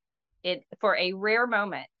now, for a rare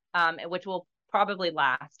moment, which will probably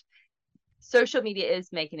last, social media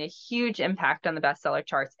is making a huge impact on the bestseller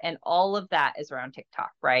charts, and all of that is around TikTok,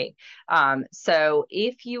 right? So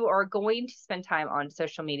if you are going to spend time on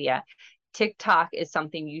social media, TikTok is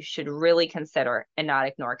something you should really consider and not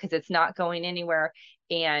ignore, because it's not going anywhere,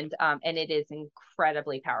 and it is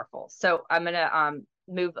incredibly powerful. So I'm gonna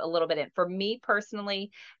move a little bit in. For me personally,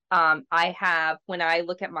 when I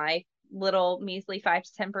look at my little measly 5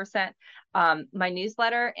 to 10%, my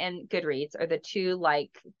newsletter and Goodreads are the two,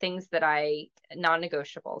 like, things that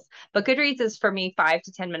non-negotiables. But Goodreads is for me 5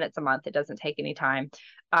 to 10 minutes a month. It doesn't take any time.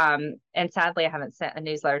 And sadly, I haven't sent a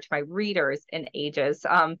newsletter to my readers in ages.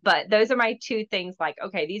 But those are my two things, like,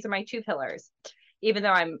 okay, these are my two pillars, even though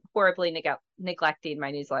I'm horribly neglecting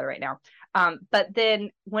my newsletter right now. But then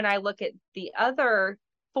when I look at the other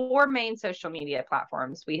 4 main social media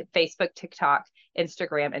platforms, we have Facebook, TikTok,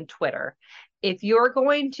 Instagram, and Twitter. If you're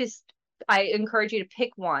going to, I encourage you to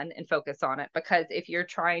pick one and focus on it, because if you're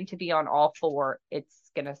trying to be on all 4,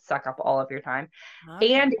 it's going to suck up all of your time.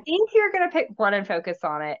 Okay. And if you're going to pick one and focus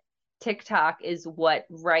on it, TikTok is what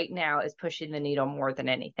right now is pushing the needle more than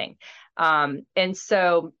anything. And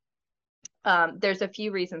so there's a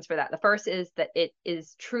few reasons for that. The first is that it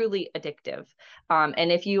is truly addictive.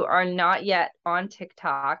 And if you are not yet on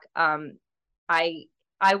TikTok,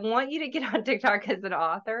 I want you to get on TikTok as an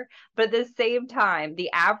author, but at the same time,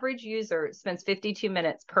 the average user spends 52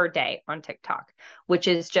 minutes per day on TikTok, which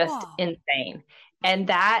is just insane.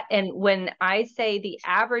 And when I say the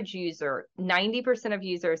average user, 90% of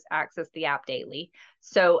users access the app daily.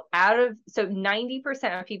 So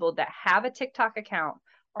 90% of people that have a TikTok account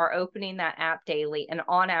are opening that app daily, and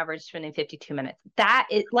on average spending 52 minutes. That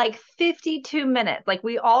is like 52 minutes. Like,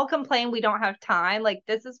 we all complain we don't have time. Like,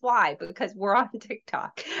 this is why, because we're on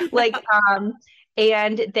TikTok. Like,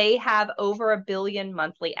 and they have over 1 billion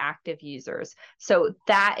monthly active users. So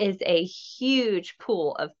that is a huge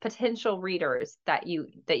pool of potential readers that you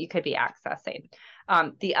could be accessing.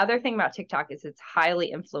 The other thing about TikTok is it's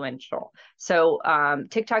highly influential. So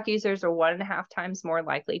TikTok users are 1.5 times more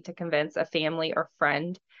likely to convince a family or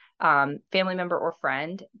friend, family member or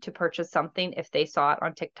friend, to purchase something if they saw it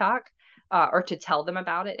on TikTok, or to tell them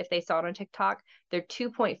about it if they saw it on TikTok. They're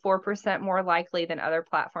 2.4% more likely than other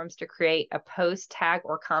platforms to create a post, tag,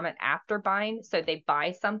 or comment after buying. So they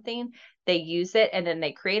buy something, they use it, and then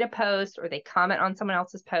they create a post, or they comment on someone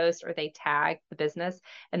else's post, or they tag the business.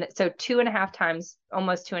 And so 2.5 times,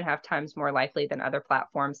 almost 2.5 times more likely than other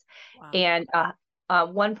platforms. Wow. And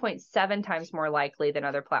 1.7 times more likely than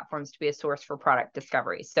other platforms to be a source for product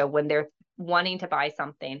discovery. So when they're wanting to buy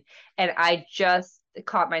something, and I just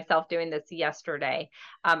caught myself doing this yesterday.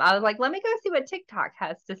 I was like, let me go see what TikTok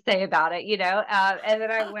has to say about it, and then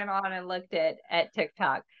I went on and looked at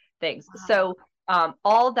TikTok things. Wow. So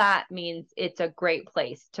all that means it's a great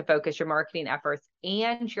place to focus your marketing efforts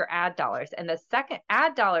and your ad dollars. And the second,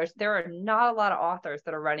 ad dollars, there are not a lot of authors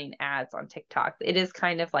that are running ads on TikTok. It is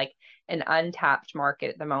kind of like an untapped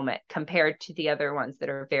market at the moment compared to the other ones that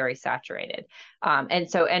are very saturated.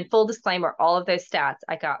 And full disclaimer, all of those stats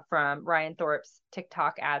I got from Ryan Thorpe's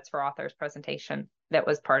TikTok ads for authors presentation that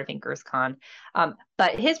was part of InkersCon.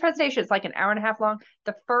 But his presentation is like an hour and a half long.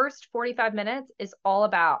 The first 45 minutes is all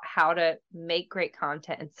about how to make great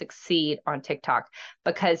content and succeed on TikTok,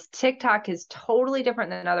 because TikTok is totally different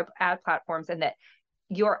than other ad platforms in that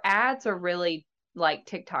your ads are really like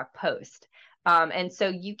TikTok posts. And so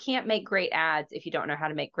you can't make great ads if you don't know how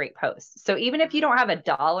to make great posts. So even if you don't have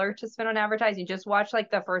 $1 to spend on advertising, just watch like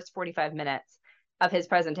the first 45 minutes of his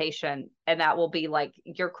presentation, and that will be like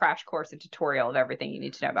your crash course and tutorial of everything you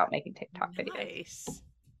need to know about making TikTok videos. Nice.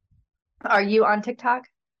 Are you on TikTok?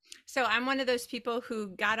 So I'm one of those people who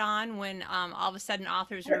got on when all of a sudden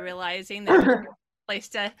authors were realizing that there's a place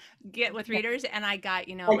to get with readers, and I got,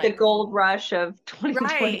 like the gold rush of 2020.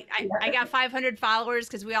 Right. I got 500 followers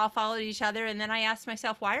because we all followed each other. And then I asked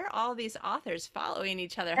myself, why are all these authors following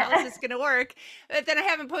each other? How is this going to work? But then I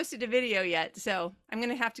haven't posted a video yet. So I'm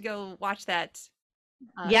going to have to go watch that.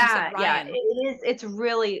 Yeah. It is. It's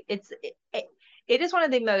really, it is one of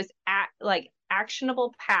the most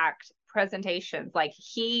actionable packed presentations. Like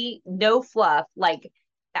no fluff. Like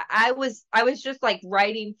I was just like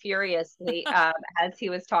writing furiously as he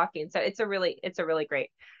was talking. So it's a really great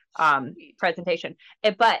presentation.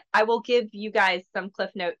 But I will give you guys some Cliff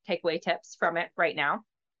Note takeaway tips from it right now.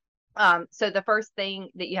 So the first thing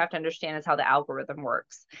that you have to understand is how the algorithm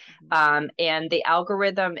works. And the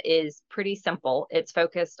algorithm is pretty simple. It's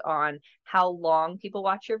focused on how long people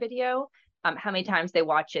watch your video, how many times they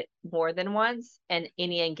watch it more than once, and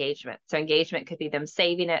any engagement. So engagement could be them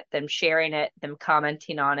saving it, them sharing it, them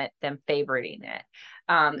commenting on it, them favoriting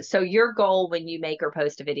it. So your goal when you make or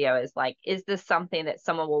post a video is like, is this something that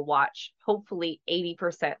someone will watch hopefully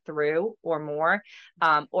 80% through or more,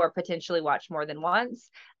 or potentially watch more than once?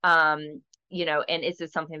 And is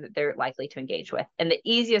this something that they're likely to engage with? And the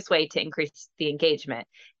easiest way to increase the engagement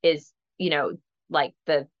is,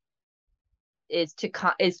 is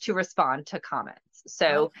to respond to comments.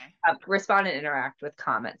 So respond and interact with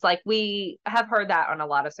comments. Like we have heard that on a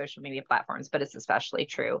lot of social media platforms, but it's especially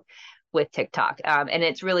true with TikTok. And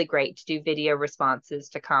it's really great to do video responses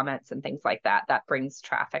to comments and things like that. That brings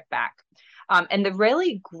traffic back. And the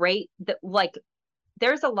really great,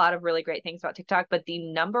 there's a lot of really great things about TikTok, but the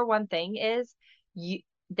number one thing is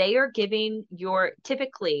they are giving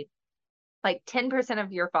typically like 10%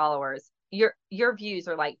 of your followers, your views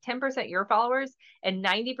are like 10% your followers and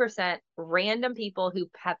 90% random people who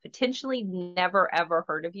have potentially never ever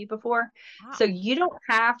heard of you before. Wow. So you don't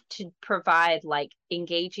have to provide like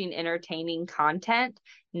engaging, entertaining content.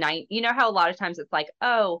 You know how a lot of times it's like,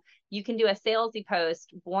 oh, you can do a salesy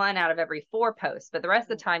post 1 out of every 4 posts, but the rest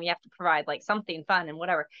of the time you have to provide like something fun and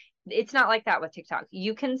whatever. It's not like that with TikTok.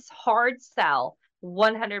 You can hard sell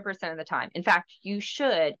 100% of the time. In fact, you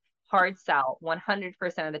should hard sell 100%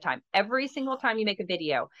 of the time. Every single time you make a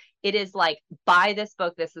video, it is like, buy this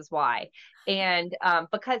book, this is why. And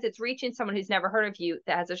because it's reaching someone who's never heard of you,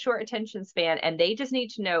 that has a short attention span, and they just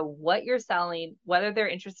need to know what you're selling, whether they're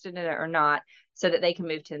interested in it or not, so that they can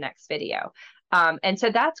move to the next video. And so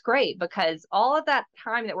that's great, because all of that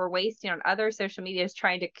time that we're wasting on other social media is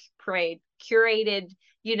trying to create curated,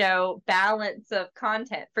 balance of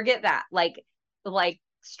content. Forget that. Like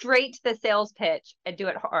straight to the sales pitch and do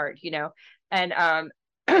it hard, and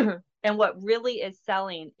and what really is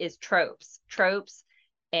selling is tropes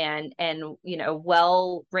and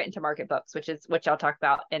well written to market books, which I'll talk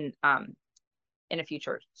about in a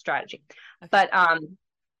future strategy. Okay.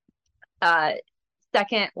 But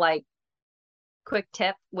second, like quick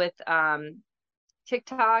tip with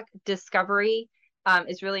TikTok discovery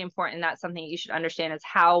is really important. And that's something you should understand is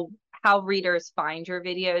how readers find your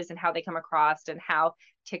videos and how they come across and how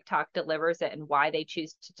TikTok delivers it and why they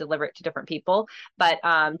choose to deliver it to different people. But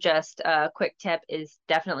just a quick tip is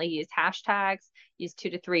definitely use hashtags, use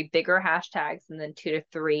 2 to 3 bigger hashtags and then 2 to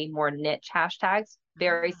 3 more niche hashtags,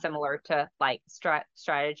 very similar to like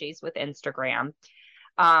strategies with Instagram.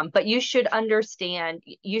 But you should understand,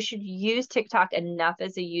 you should use TikTok enough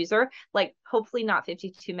as a user, like hopefully not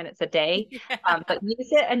 52 minutes a day, but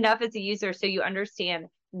use it enough as a user so you understand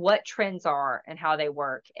what trends are and how they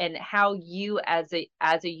work and how you as a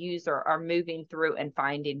user are moving through and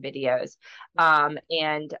finding videos.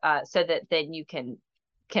 And so that then you can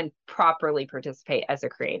properly participate as a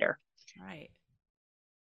creator. Right.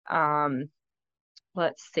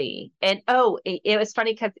 Let's see. And it was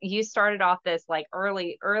funny because you started off this like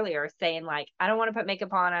earlier saying like, I don't want to put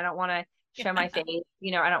makeup on. I don't want to show my face.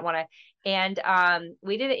 You know, I don't want to. And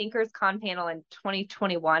we did an Inkers Con panel in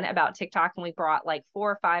 2021 about TikTok, and we brought like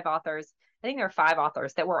 4 or 5 authors. I think there were 5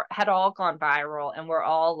 authors that had all gone viral and were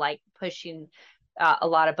all like pushing a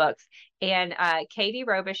lot of books. And Katie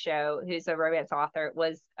Robichaux, who's a romance author,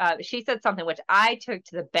 she said something which I took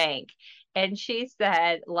to the bank. And she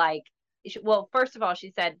said like, well, first of all,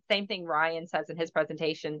 she said same thing Ryan says in his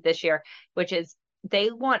presentation this year, which is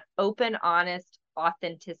they want open, honest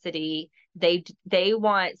authenticity. They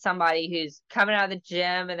want somebody who's coming out of the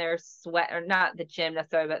gym and they're sweat, or not the gym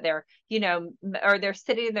necessarily, but they're, you know, or they're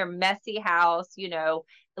sitting in their messy house, you know,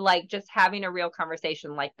 like just having a real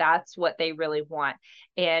conversation. Like that's what they really want.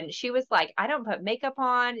 And she was like, I don't put makeup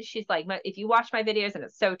on. She's like, if you watch my videos, and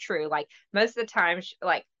it's so true, like most of the time,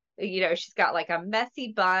 like, you know, she's got like a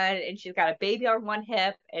messy bun and she's got a baby on one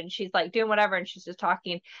hip and she's like doing whatever. And she's just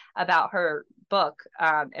talking about her book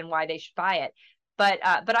and why they should buy it. But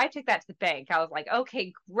I took that to the bank. I was like,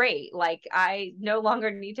 okay, great. Like I no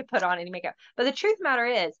longer need to put on any makeup. But the truth matter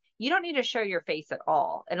is you don't need to show your face at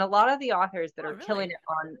all. And a lot of the authors that are really? killing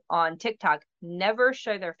it on TikTok never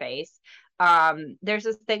show their face. There's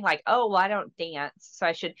this thing like, oh, well, I don't dance, so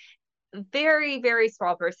I should. Very, very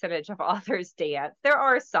small percentage of authors dance. There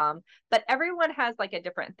are some, but everyone has like a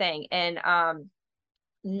different thing. And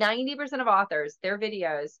 90% of authors, their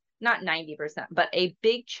videos, not 90%, but a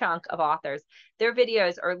big chunk of authors, their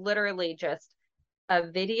videos are literally just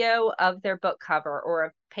a video of their book cover or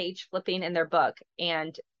a page flipping in their book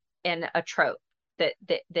and a trope that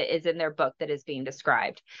is in their book that is being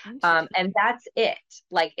described. And that's it.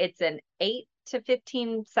 Like it's an 8 to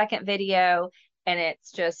 15 second video. And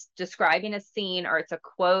it's just describing a scene or it's a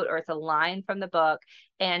quote or it's a line from the book.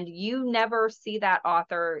 And you never see that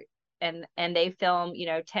author and they film, you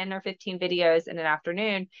know, 10 or 15 videos in an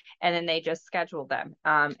afternoon and then they just schedule them.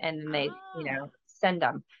 And then they, you know, send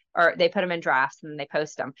them or they put them in drafts and then they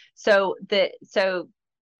post them. So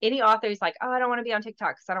any author is like, oh, I don't want to be on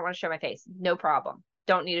TikTok because I don't want to show my face. No problem.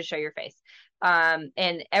 Don't need to show your face.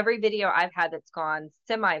 And every video I've had that's gone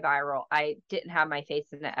semi-viral, I didn't have my face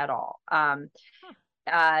in it at all.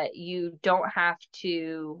 You don't have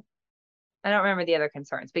to, I don't remember the other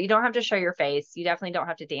concerns, but you don't have to show your face. You definitely don't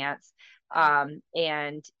have to dance. And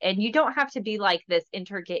you don't have to be like this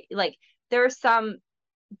like there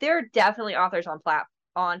are definitely authors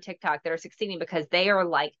on TikTok that are succeeding because they are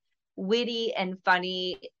like witty and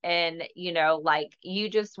funny and, you know, like you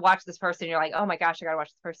just watch this person, you're like, oh my gosh, I gotta watch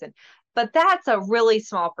this person. But that's a really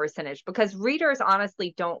small percentage because readers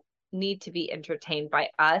honestly don't need to be entertained by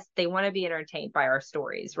us. They want to be entertained by our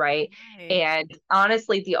stories, right? And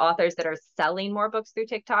honestly, the authors that are selling more books through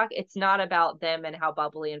TikTok, it's not about them and how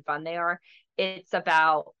bubbly and fun they are. It's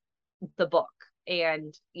about the book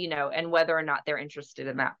and, you know, and whether or not they're interested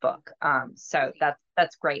in that book. So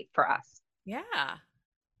that's great for us. Yeah.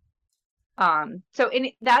 So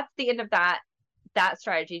that's the end of that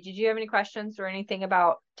strategy. Did you have any questions or anything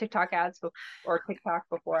about TikTok ads or TikTok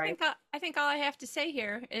before I think all I have to say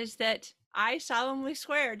here is that I solemnly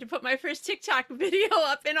swear to put my first TikTok video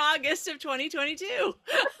up in August of 2022.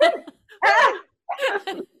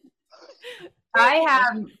 I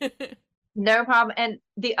have no problem. And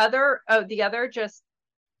the other just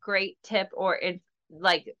great tip or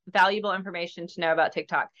like valuable information to know about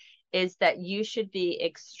TikTok is that you should be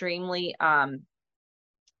extremely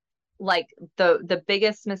like the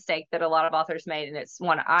biggest mistake that a lot of authors made, and it's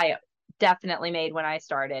one I definitely made when I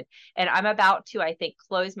started, and I'm about to, I think,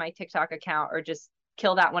 close my TikTok account or just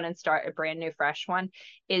kill that one and start a brand new fresh one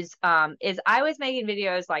is I was making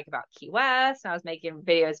videos like about Key West, and I was making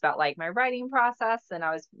videos about like my writing process, and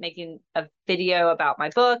I was making a video about my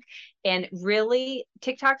book. And really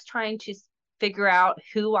TikTok's trying to figure out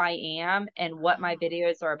who I am and what my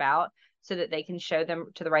videos are about so that they can show them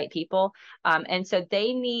to the right people. And so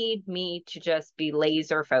they need me to just be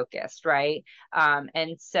laser focused, right?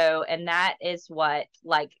 And that is what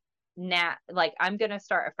like now, like I'm gonna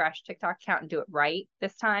start a fresh TikTok account and do it right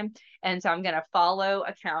this time. And so I'm gonna follow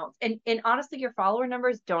accounts, and honestly, your follower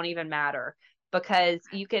numbers don't even matter, because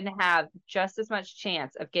you can have just as much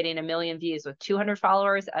chance of getting 1 million views with 200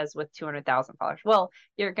 followers as with 200,000 followers. Well,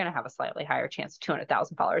 you're going to have a slightly higher chance of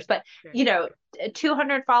 200,000 followers, but you know,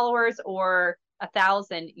 200 followers or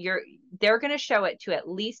 1,000, they're going to show it to at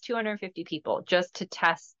least 250 people just to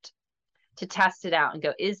test it out and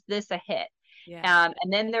go, is this a hit? Yeah.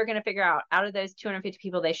 And then they're going to figure out of those 250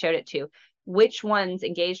 people they showed it to, which ones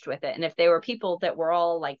engaged with it. And if they were people that were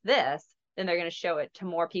all like this, then they're going to show it to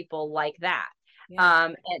more people like that. Yeah.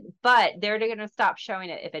 But they're going to stop showing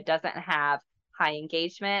it if it doesn't have high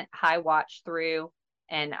engagement, high watch through,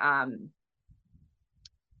 and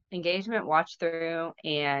engagement, watch through,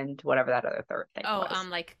 and whatever that other third thing was.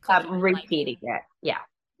 Like clicking and repeating liking. it. Yeah.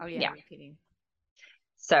 Oh yeah, Yeah. repeating.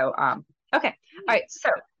 So okay. All right. So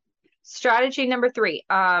strategy number 3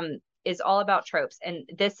 is all about tropes, and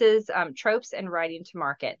this is tropes and writing to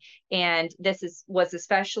market. And this was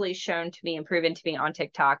especially shown to me and proven to me on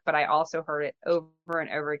TikTok, but I also heard it over and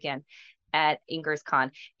over again at InkersCon.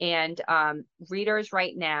 And readers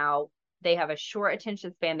right now, they have a short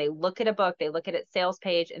attention span. They look at a book, they look at its sales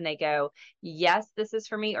page, and they go, yes, this is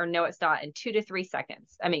for me, or no, it's not, in 2 to 3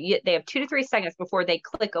 seconds. I mean, they have 2 to 3 seconds before they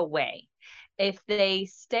click away. If they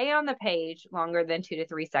stay on the page longer than 2 to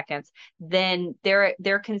 3 seconds, then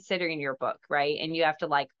they're considering your book, right? And you have to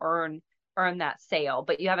like earn that sale,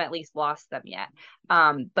 but you haven't at least lost them yet.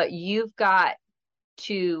 But you've got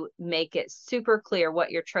to make it super clear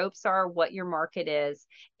what your tropes are, what your market is,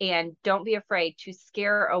 and don't be afraid to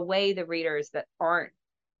scare away the readers that aren't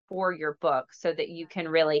for your book, so that you can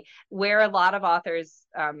really, where a lot of authors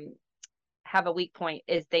have a weak point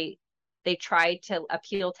is they try to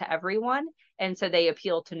appeal to everyone, and so they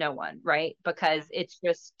appeal to no one, right? Because it's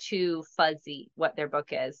just too fuzzy what their book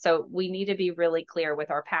is. So we need to be really clear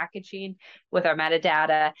with our packaging, with our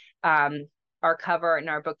metadata, our cover, and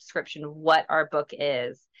our book description, what our book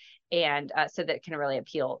is, and so that it can really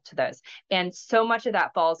appeal to those. And so much of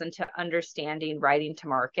that falls into understanding writing to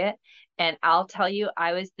market. And I'll tell you,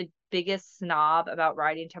 I was the biggest snob about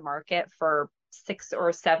writing to market for 6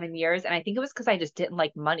 or 7 years, and I think it was because I just didn't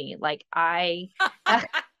like money. Like I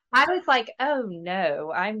was like, oh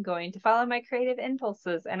no, I'm going to follow my creative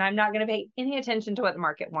impulses, and I'm not going to pay any attention to what the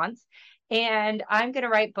market wants, and I'm going to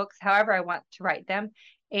write books however I want to write them,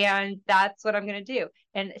 and that's what I'm going to do.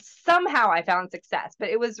 And somehow I found success, but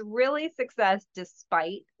it was really success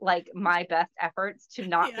despite like my best efforts to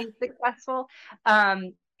not be successful.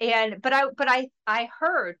 But I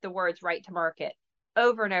heard the words write to market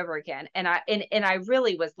over and over again, and I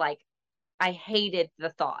really was like, I hated the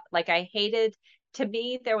thought. Like I hated, to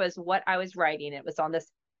me, there was what I was writing. It was on this,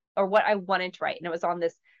 or what I wanted to write, and it was on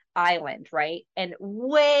this island, right? And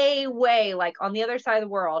way, way like on the other side of the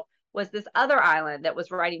world was this other island that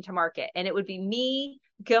was writing to market. And it would be me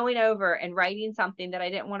going over and writing something that I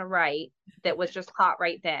didn't want to write, that was just hot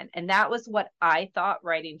right then. And that was what I thought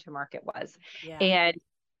writing to market was. Yeah. And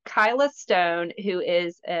Kyla Stone, who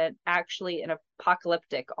is actually an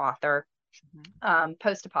apocalyptic author,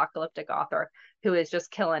 post-apocalyptic author, who is just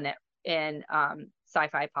killing it in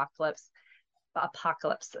sci-fi apocalypse.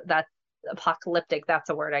 That's apocalyptic. That's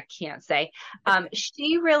a word I can't say.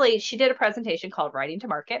 She did a presentation called Writing to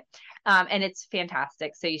Market, and it's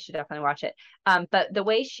fantastic. So you should definitely watch it. But the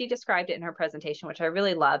way she described it in her presentation, which I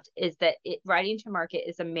really loved, is that writing to market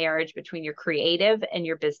is a marriage between your creative and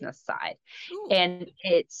your business side. Ooh. And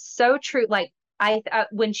it's so true. Like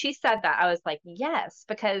when she said that, I was like, yes,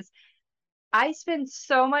 because I spend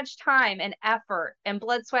so much time and effort and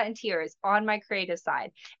blood, sweat, and tears on my creative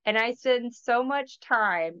side. And I spend so much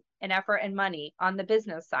time and effort and money on the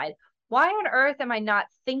business side. Why on earth am I not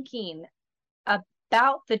thinking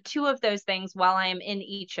about the two of those things while I am in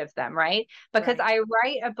each of them, right? Because I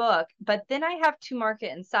write a book, but then I have to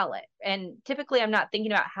market and sell it. And typically I'm not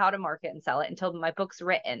thinking about how to market and sell it until my book's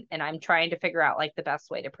written, and I'm trying to figure out like the best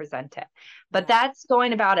way to present it. But that's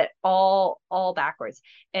going about it all backwards.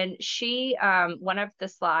 And she, one of the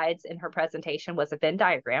slides in her presentation was a Venn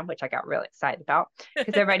diagram, which I got really excited about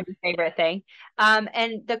because everybody's favorite thing.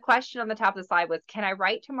 And the question on the top of the slide was, can I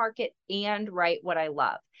write to market and write what I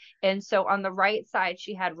love? And so on the right side,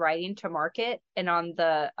 she had writing to market. And on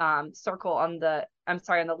the circle on the, I'm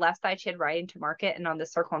sorry, on the left side, she had writing to market. And on the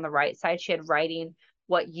circle on the right side, she had writing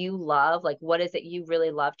what you love, like what is it you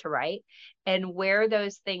really love to write. And where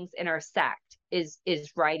those things intersect is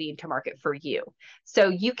writing to market for you. So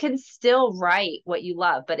you can still write what you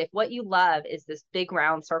love, but if what you love is this big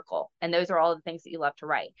round circle, and those are all the things that you love to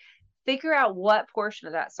write, figure out what portion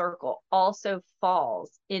of that circle also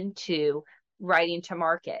falls into writing to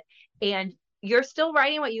market. And you're still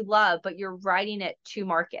writing what you love, but you're writing it to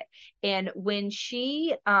market. And when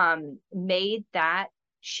she made that,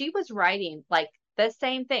 she was writing like the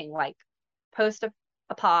same thing, like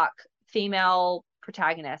post-apoc female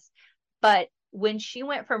protagonist. But when she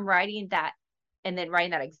went from writing that and then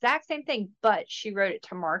writing that exact same thing, but she wrote it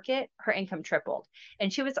to market, her income tripled.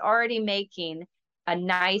 And she was already making a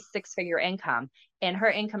nice 6-figure income, and her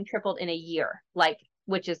income tripled in a year, like,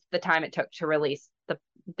 which is the time it took to release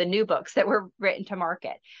the new books that were written to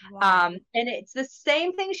market. Wow. And it's the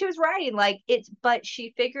same thing she was writing, like but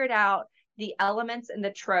she figured out the elements and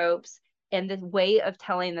the tropes and the way of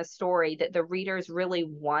telling the story that the readers really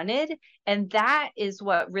wanted. And that is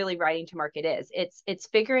what really writing to market is. It's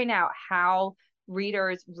figuring out how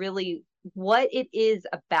readers really, what it is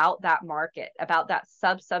about that market, about that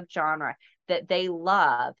sub genre that they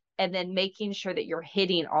love, and then making sure that you're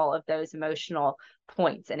hitting all of those emotional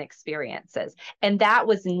points and experiences. And that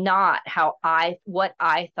was not what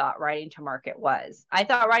I thought writing to market was. I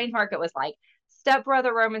thought writing to market was like,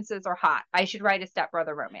 stepbrother romances are hot, I should write a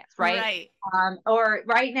stepbrother romance, right? Right. Or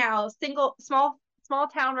right now, small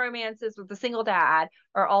town romances with a single dad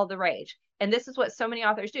are all the rage. And this is what so many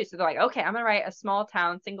authors do. So they're like, okay, I'm going to write a small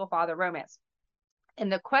town single father romance.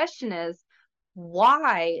 And the question is,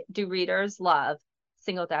 why do readers love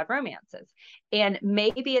single dad romances? And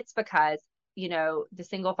maybe it's because, the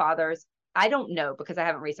single fathers, I don't know because I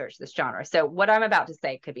haven't researched this genre. So what I'm about to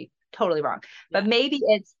say could be totally wrong, but maybe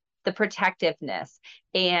it's the protectiveness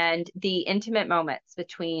and the intimate moments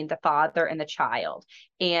between the father and the child,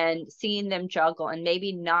 and seeing them juggle and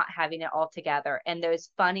maybe not having it all together. And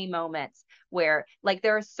those funny moments where, like,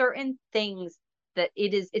 there are certain things that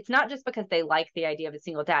it's not just because they like the idea of a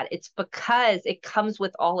single dad, it's because it comes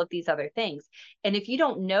with all of these other things. And if you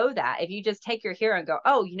don't know that, if you just take your hero and go,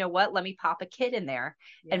 oh, you know what, let me pop a kid in there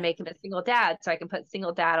and make him a single dad so I can put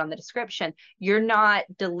single dad on the description, you're not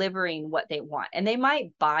delivering what they want. And they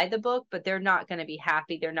might buy the book, but they're not going to be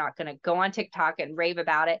happy. They're not going to go on TikTok and rave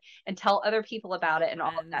about it and tell other people about it and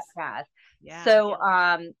all of that jazz. So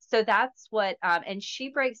that's what, and she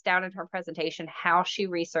breaks down in her presentation how she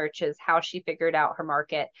researches, how she figured out her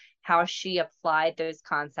market, how she applied those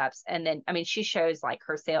concepts. And then, I mean, she shows like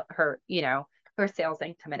her sales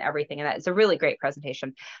income and everything. And that is a really great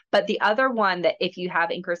presentation. But the other one that, if you have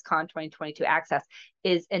Inker's Con 2022 access,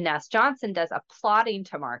 is Ines Johnson does a plotting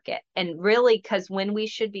to market. And really, because when we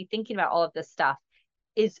should be thinking about all of this stuff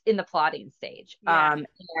is in the plotting stage. And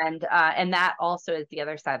that also is the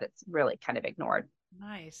other side that's really kind of ignored.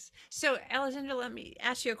 Nice. So, Alexandra, let me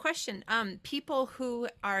ask you a question. People who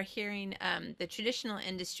are hearing the traditional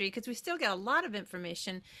industry, because we still get a lot of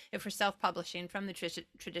information if we're self-publishing from the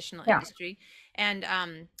traditional industry, and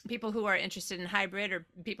people who are interested in hybrid, or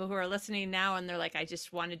people who are listening now and they're like, I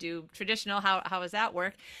just want to do traditional. How does that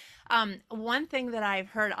work? One thing that I've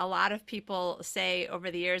heard a lot of people say over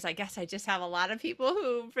the years, I guess I just have a lot of people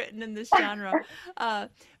who've written in this genre,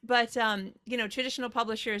 but traditional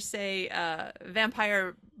publishers say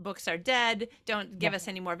vampire books are dead. Don't give us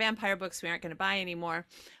any more vampire books. We aren't going to buy anymore.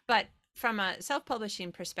 But from a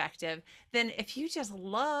self-publishing perspective, then if you just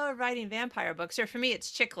love writing vampire books, or for me,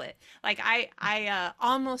 it's chick lit. Like I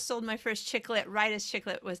almost sold my first chick lit right as chick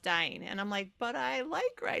lit was dying. And I'm like, but I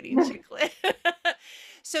like writing chick lit.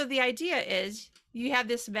 So the idea is you have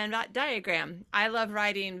this Venn diagram. I love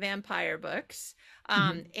writing vampire books,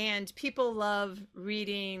 and people love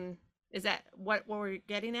reading. Is that what we're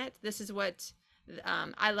getting at? This is what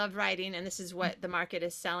I love writing, and this is what the market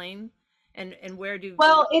is selling. And where do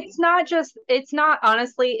it's not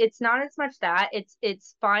honestly, it's not as much that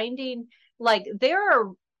it's finding, like, there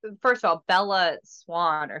are, first of all, Bella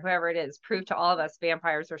Swan or whoever it is proved to all of us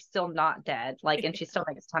vampires are still not dead, like, and she still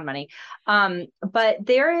makes a ton of money. But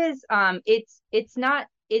there is it's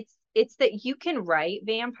that you can write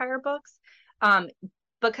vampire books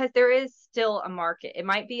because there is still a market. It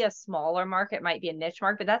might be a smaller market, it might be a niche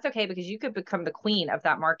market, but that's okay, because you could become the queen of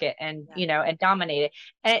that market and and dominate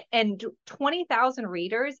it. And 20,000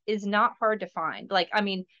 readers is not hard to find. Like, I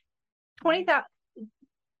mean, 20,000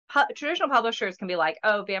 traditional publishers can be like,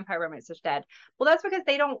 oh, vampire romance is dead. Well, that's because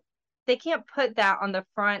they can't put that on the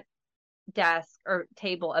front desk or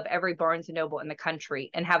table of every Barnes and Noble in the country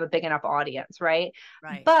and have a big enough audience, right?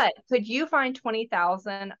 Right. But could you find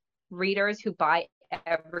 20,000 readers who buy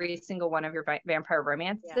every single one of your vampire Yeah.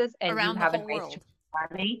 romances and you Around the haven't whole raised world.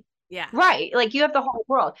 money? Yeah. Right. Like you have the whole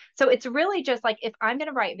world. So it's really just like, if I'm going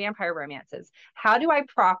to write vampire romances, how do I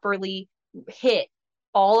properly hit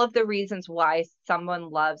all of the reasons why someone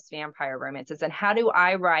loves vampire romances? And how do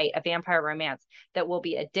I write a vampire romance that will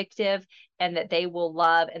be addictive and that they will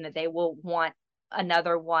love and that they will want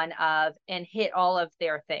another one of, and hit all of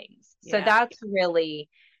their things? So Yeah. that's really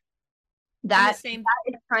And the that same.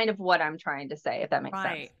 that is kind of what I'm trying to say, if that makes sense.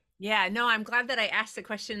 Right. Yeah, no, I'm glad that I asked the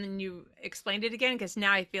question and you explained it again because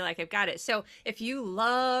now I feel like I've got it. So, if you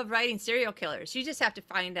love writing serial killers, you just have to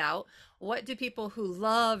find out what do people who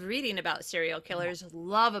love reading about serial killers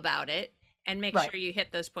love about it and make Right. sure you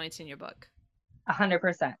hit those points in your book.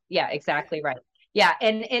 100%. Yeah, Right. exactly right. Yeah,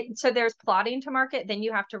 and so there's plotting to market, then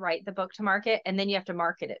you have to write the book to market, and then you have to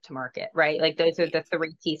market it to market, right? Like those are the Right.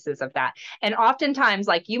 three pieces of that. And oftentimes,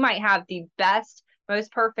 like you might have the best,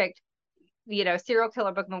 most perfect, serial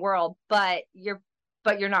killer book in the world, but you're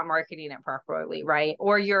not marketing it properly, right?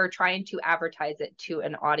 Or you're trying to advertise it to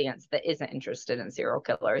an audience that isn't interested in serial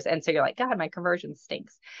killers. And so you're like, God, my conversion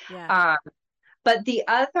stinks. Yeah. Um, but the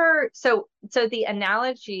other, so the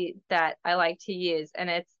analogy that I like to use,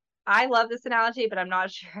 and I love this analogy, but I'm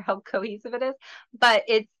not sure how cohesive it is. But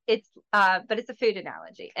it's a food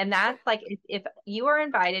analogy, and that's like if you are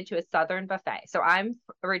invited to a Southern buffet. So I'm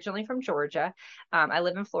originally from Georgia. I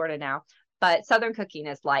live in Florida now, but Southern cooking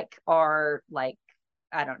is like our like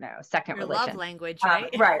I don't know, second Your love religion. language,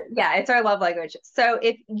 right? Right. Yeah, it's our love language. So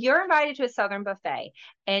if you're invited to a Southern buffet,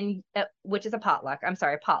 and which is a potluck, I'm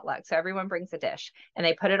sorry, potluck. So everyone brings a dish and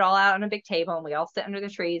they put it all out on a big table and we all sit under the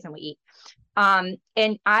trees and we eat.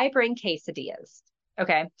 And I bring quesadillas.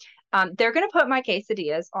 Okay. They're going to put my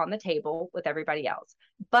quesadillas on the table with everybody else,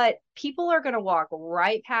 but people are going to walk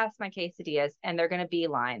right past my quesadillas and they're going to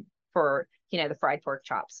beeline for, the fried pork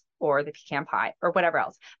chops or the pecan pie or whatever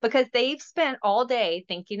else, because they've spent all day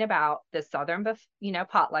thinking about the Southern,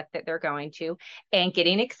 potluck that they're going to and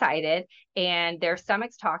getting excited and their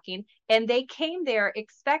stomachs talking. And they came there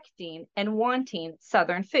expecting and wanting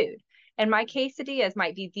Southern food. And my quesadillas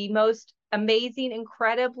might be the most amazing,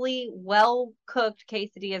 incredibly well cooked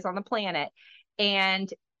quesadillas on the planet.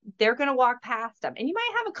 And they're going to walk past them. And you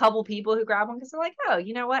might have a couple people who grab them because they're like, oh,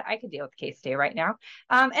 you know what? I could deal with quesadilla right now.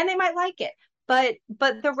 And they might like it. But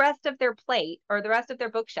the rest of their plate or the rest of their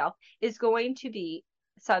bookshelf is going to be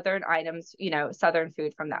Southern items, Southern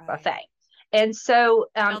food from that Right. buffet. And so,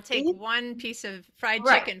 They'll take one piece of fried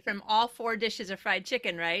right, chicken from all four dishes of fried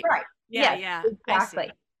chicken, right? right. Yeah, Yes, yeah, I exactly.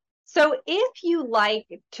 see. So if you like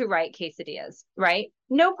to write quesadillas, right?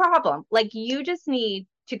 No problem. Like you just need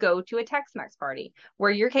to go to a Tex-Mex party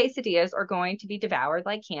where your quesadillas are going to be devoured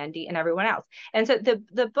like candy and everyone else. And so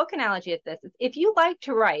the book analogy of this is if you like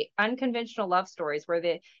to write unconventional love stories where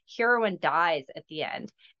the heroine dies at the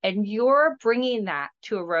end and you're bringing that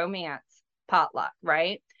to a romance potluck,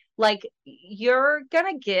 right? Like you're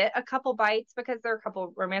gonna get a couple bites because there are a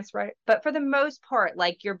couple romance, right? But for the most part,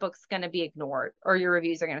 like your book's gonna be ignored or your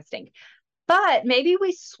reviews are gonna stink. But maybe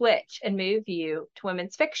we switch and move you to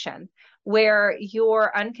women's fiction, where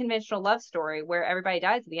your unconventional love story, where everybody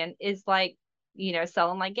dies at the end, is like,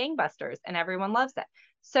 selling like gangbusters and everyone loves it.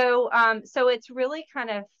 So it's really kind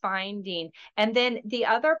of finding. And then the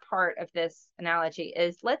other part of this analogy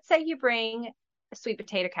is, let's say you bring sweet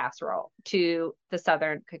potato casserole to the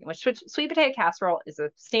Southern cooking, which sweet potato casserole is a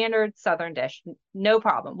standard Southern dish, no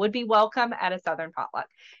problem, would be welcome at a Southern potluck.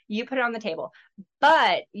 You put it on the table,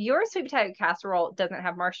 but your sweet potato casserole doesn't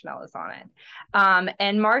have marshmallows on it.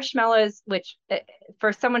 And marshmallows, which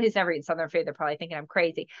for someone who's never eaten Southern food, they're probably thinking I'm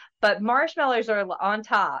crazy, but marshmallows are on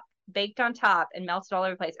top, baked on top and melted all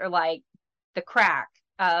over the place, are like the crack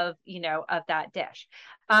of that dish.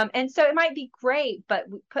 And so it might be great, but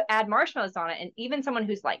we add marshmallows on it. And even someone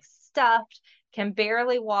who's like stuffed can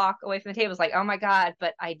barely walk away from the table is like, oh my God,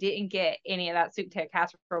 but I didn't get any of that sweet potato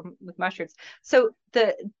casserole with mushrooms. So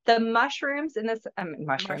the mushrooms in this the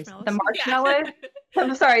Marshmallows. Yeah. marshmallows,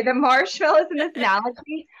 I'm sorry, the marshmallows in this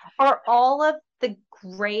analogy are all of the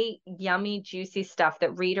great, yummy, juicy stuff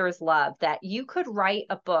that readers love, that you could write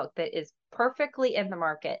a book that is perfectly in the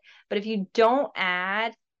market. But if you don't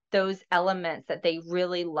add those elements that they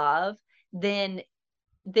really love, then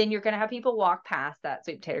you're going to have people walk past that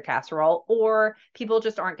sweet potato casserole, or people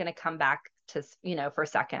just aren't going to come back to, for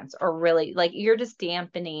seconds, or really like you're just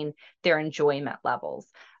dampening their enjoyment levels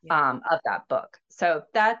Yeah. of that book. So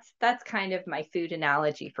that's kind of my food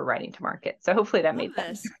analogy for writing to market. So hopefully that Love made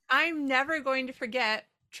sense. this. I'm never going to forget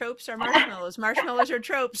tropes are marshmallows. Marshmallows are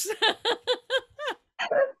tropes.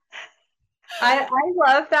 I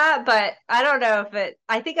love that, but I don't know if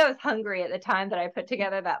I think I was hungry at the time that I put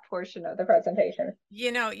together that portion of the presentation.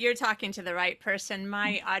 You know, you're talking to the right person.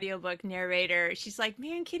 My audiobook narrator, she's like,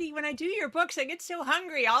 "Man, Kitty, when I do your books, I get so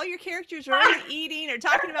hungry. All your characters are always eating or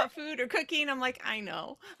talking about food or cooking." I'm like, "I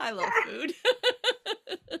know. I love food."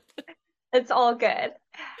 It's all good.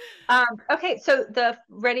 Okay, so the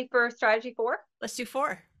ready for strategy 4? Let's do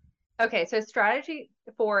 4. Okay, so strategy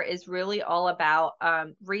 4 is really all about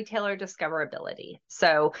retailer discoverability.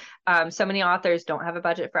 So, so many authors don't have a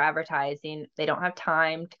budget for advertising. They don't have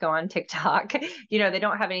time to go on TikTok. They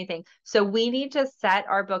don't have anything. So we need to set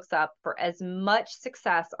our books up for as much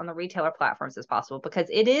success on the retailer platforms as possible, because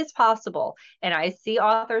it is possible. And I see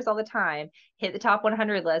authors all the time hit the top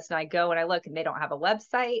 100 list, and I go and I look, and they don't have a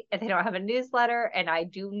website and they don't have a newsletter, and I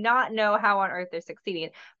do not know how on earth they're succeeding.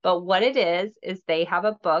 But what it is they have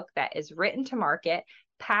a book that is written to market,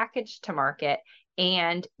 packaged to market,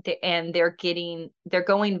 and they're going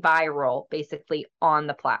viral basically on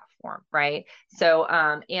the platform, right? So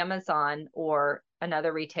Amazon or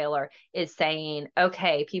another retailer is saying,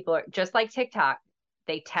 okay, people are just like TikTok.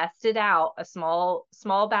 They tested out a small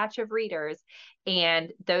batch of readers,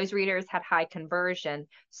 and those readers had high conversion.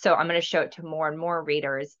 So I'm going to show it to more and more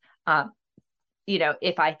readers.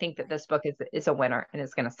 If I think that this book is a winner and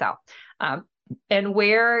is going to sell. And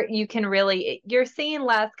where you can really, you're seeing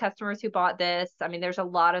less customers who bought this. I mean, there's a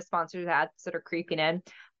lot of sponsored ads that are creeping in,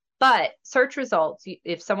 but search results,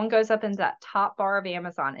 if someone goes up into that top bar of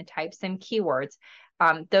Amazon and types in keywords,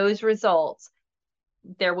 those results,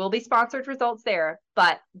 there will be sponsored results there,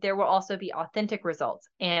 but there will also be authentic results.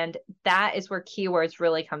 And that is where keywords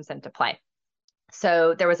really comes into play.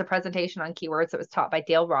 So there was a presentation on keywords that was taught by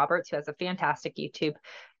Dale Roberts, who has a fantastic YouTube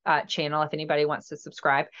channel if anybody wants to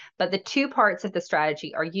subscribe. But the two parts of the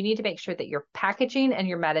strategy are, you need to make sure that your packaging and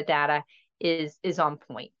your metadata is on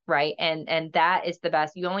point, right? And that is the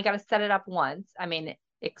best. You only got to set it up once. I mean,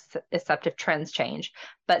 except if trends change,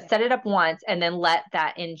 but set it up once and then let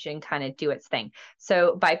that engine kind of do its thing.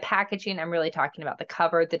 So by packaging, I'm really talking about the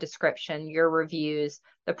cover, the description, your reviews,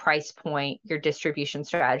 the price point, your distribution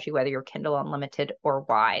strategy, whether you're Kindle Unlimited or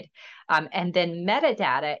wide. And then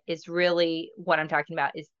metadata is really what I'm talking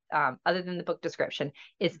about is, other than the book description,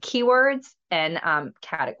 is keywords and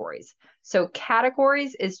categories. So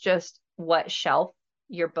categories is just what shelf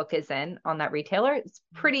your book is in on that retailer. It's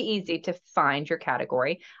pretty easy to find your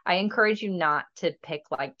category. I encourage you not to pick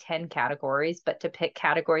like 10 categories, but to pick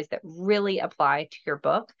categories that really apply to your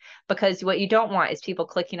book, because what you don't want is people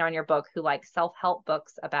clicking on your book who like self-help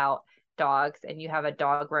books about dogs, and you have a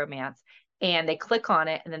dog romance, and they click on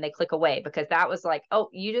it and then they click away because that was like, oh,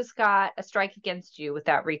 you just got a strike against you with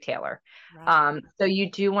that retailer. Right. So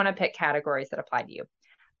you do want to pick categories that apply to you.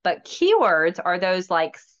 But keywords are those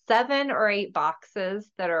like 7 or 8 boxes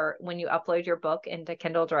that are when you upload your book into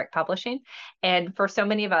Kindle Direct Publishing. And for so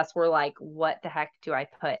many of us, we're like, what the heck do I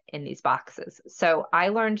put in these boxes? So I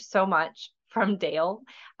learned so much from Dale.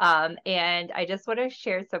 And I just want to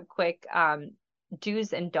share some quick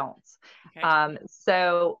do's and don'ts.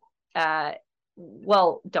 Okay.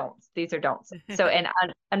 Well, don'ts. These are don'ts. So, and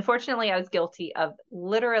unfortunately, I was guilty of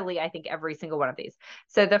literally, I think, every single one of these.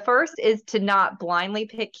 So the first is to not blindly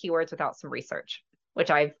pick keywords without some research, which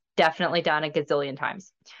I've definitely done a gazillion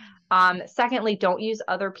times. Secondly, don't use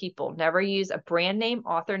other people. Never use a brand name,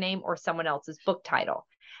 author name, or someone else's book title.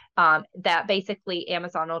 That basically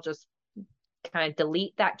Amazon will just kind of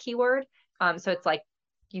delete that keyword. So it's like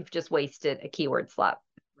you've just wasted a keyword slot.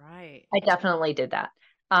 Right. I definitely did that.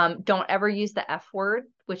 Don't ever use the F word,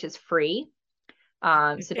 which is free.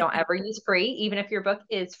 So don't ever use free, even if your book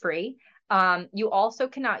is free. You also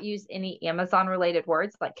cannot use any Amazon related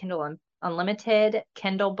words like Kindle Unlimited,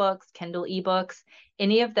 Kindle books, Kindle ebooks,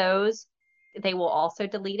 any of those. They will also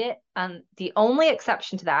delete it. The only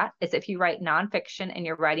exception to that is if you write nonfiction and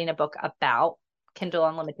you're writing a book about Kindle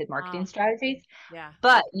Unlimited marketing strategies. Yeah.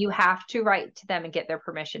 But you have to write to them and get their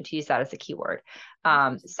permission to use that as a keyword.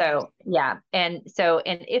 So yeah. And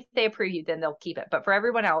if they approve you, then they'll keep it. But for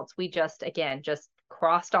everyone else, we just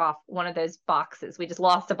crossed off one of those boxes. We just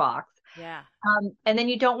lost a box. Yeah. And then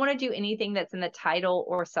you don't want to do anything that's in the title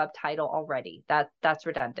or subtitle already. That's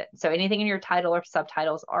redundant. So anything in your title or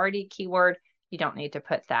subtitle is already a keyword. You don't need to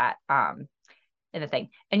put that in the thing.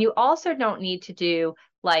 And you also don't need to do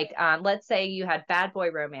like, let's say you had bad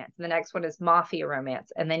boy romance and the next one is mafia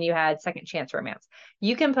romance. And then you had second chance romance.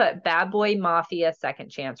 You can put bad boy mafia second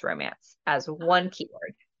chance romance as one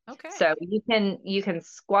keyword. Okay. So you can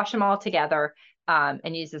squash them all together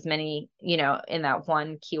and use as many, in that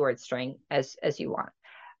one keyword string as you want.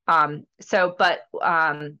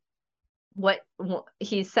 What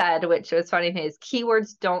he said, which was funny, is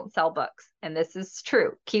keywords don't sell books. And this is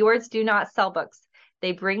true. Keywords do not sell books.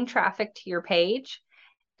 They bring traffic to your page,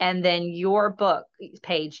 and then your book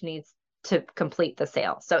page needs to complete the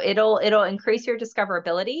sale. So it'll increase your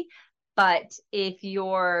discoverability. But if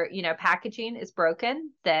your, packaging is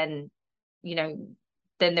broken, then, you know,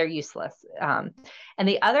 then they're useless. And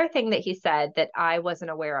the other thing that he said that I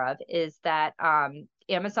wasn't aware of is that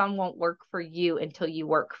Amazon won't work for you until you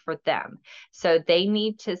work for them. So they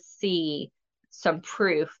need to see some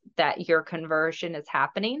proof that your conversion is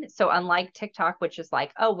happening. So unlike TikTok, which is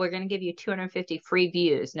like, oh, we're going to give you 250 free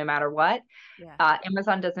views no matter what,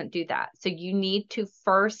 Amazon doesn't do that. So you need to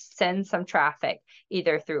first send some traffic,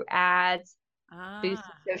 either through ads, boost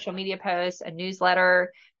social media posts, a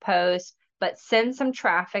newsletter post, but send some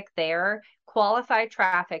traffic there, qualified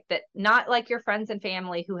traffic, that not like your friends and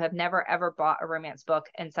family who have never ever bought a romance book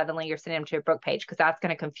and suddenly you're sending them to your book page, because that's going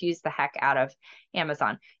to confuse the heck out of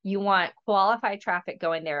Amazon. You want qualified traffic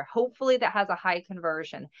going there, hopefully that has a high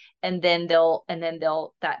conversion, and then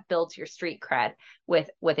that builds your street cred with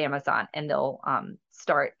Amazon, and they'll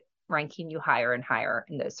start ranking you higher and higher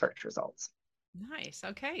in those search results. Nice.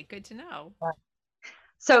 Okay, good to know.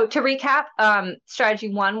 So to recap, strategy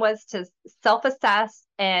 1 was to self-assess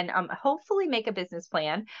and hopefully make a business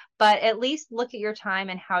plan, but at least look at your time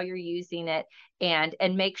and how you're using it, and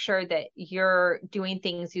make sure that you're doing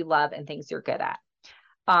things you love and things you're good at.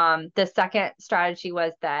 The second strategy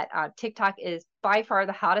was that TikTok is by far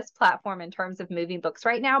the hottest platform in terms of moving books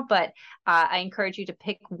right now, but I encourage you to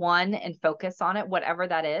pick one and focus on it, whatever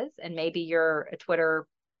that is, and maybe you're a Twitter,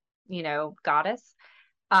 goddess.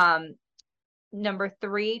 Number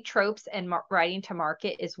 3, tropes and writing to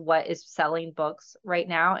market is what is selling books right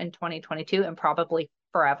now in 2022 and probably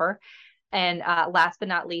forever. And last but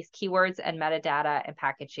not least, keywords and metadata and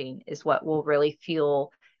packaging is what will really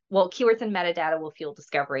fuel. Well, keywords and metadata will fuel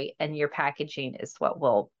discovery, and your packaging is what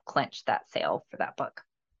will clinch that sale for that book.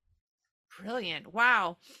 Brilliant.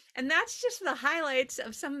 Wow. And that's just the highlights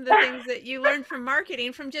of some of the things that you learned from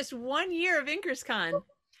marketing from just 1 year of InkersCon.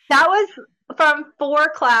 That was from 4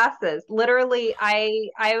 classes. Literally, I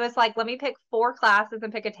was like, let me pick 4 classes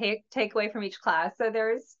and pick a takeaway from each class. So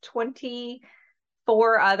there's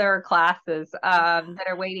 24 other classes that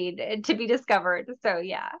are waiting to be discovered. So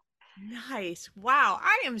yeah. Nice. Wow.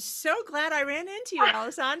 I am so glad I ran into you,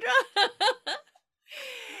 Alessandra. And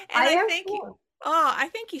I thank you. Oh, I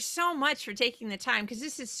thank you so much for taking the time, because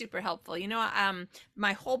this is super helpful.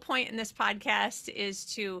 My whole point in this podcast is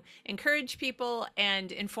to encourage people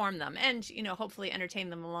and inform them, and, hopefully entertain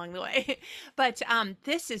them along the way. But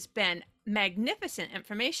this has been magnificent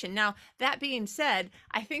information. Now, that being said,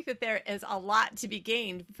 I think that there is a lot to be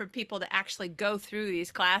gained for people to actually go through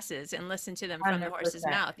these classes and listen to them from the horse's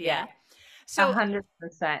mouth. Yeah. So 100%.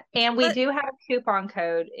 And we do have a coupon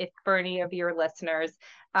code for any of your listeners.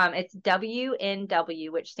 It's WNW,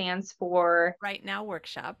 which stands for Right Now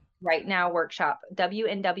Workshop. Right Now Workshop,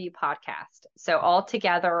 WNW podcast. So all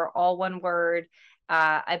together, all one word.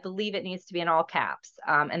 I believe it needs to be in all caps,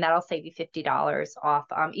 and that'll save you $50 off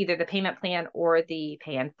either the payment plan or the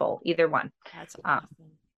pay in full, either one. That's awesome.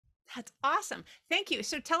 That's awesome. Thank you.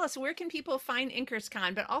 So tell us, where can people find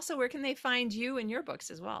InkersCon, but also where can they find you and your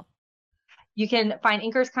books as well? You can find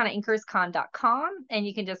InkersCon at inkerscon.com, and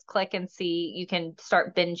you can just click and see. You can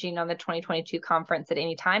start binging on the 2022 conference at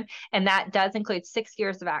any time. And that does include 6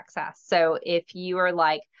 years of access. So if you are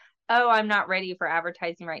like, oh, I'm not ready for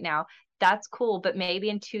advertising right now, that's cool. But maybe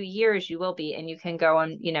in 2 years you will be, and you can go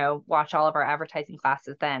and, watch all of our advertising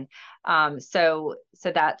classes then. So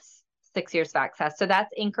that's 6 years of access. So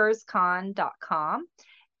that's inkerscon.com.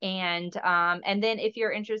 And then if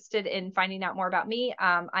you're interested in finding out more about me,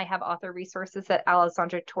 I have author resources at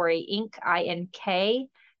Alessandra Torre Inc.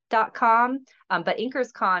 INK.com. But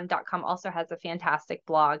inkerscon.com also has a fantastic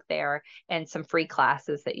blog there and some free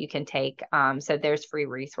classes that you can take. So there's free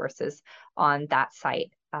resources on that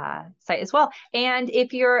site as well. And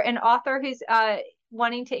if you're an author who's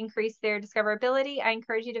wanting to increase their discoverability, I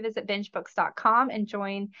encourage you to visit bingebooks.com and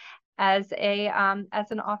join as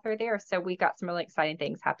an author there. So we got some really exciting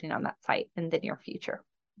things happening on that site in the near future.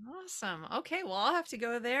 Awesome. Okay, well, I'll have to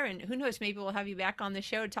go there, and who knows, maybe we'll have you back on the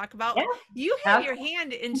show to talk about. You have your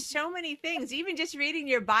hand in so many things. Even just reading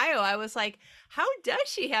your bio, I was like, how does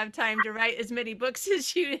she have time to write as many books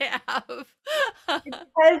as you have?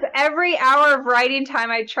 Because every hour of writing time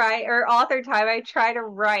author time I try to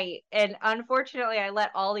write, and unfortunately I let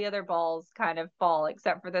all the other balls kind of fall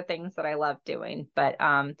except for the things that I love doing. But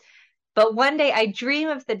one day I dream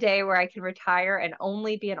of the day where I can retire and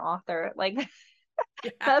only be an author. Like,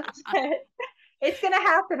 that's it. It's going to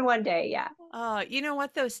happen one day. Yeah. Oh, you know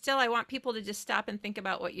what though? Still, I want people to just stop and think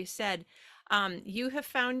about what you said. You have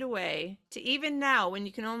found a way to, even now when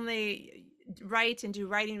you can only write and do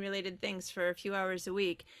writing related things for a few hours a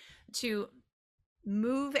week, to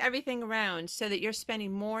move everything around so that you're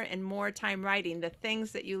spending more and more time writing the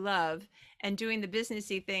things that you love and doing the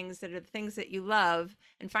businessy things that are the things that you love,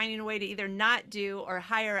 and finding a way to either not do or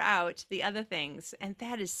hire out the other things. And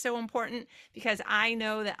that is so important, because I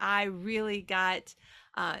know that I really got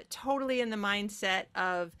totally in the mindset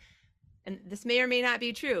of, and this may or may not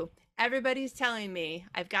be true, everybody's telling me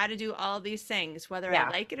I've got to do all these things, whether I Yeah.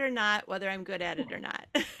 like it or not, whether I'm good at it or not.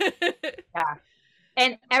 Yeah.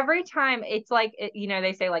 And every time it's like,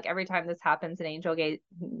 they say like every time this happens, an angel gate,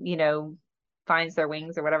 finds their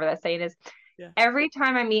wings or whatever that saying is. Yeah. Every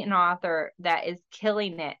time I meet an author that is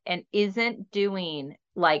killing it and isn't doing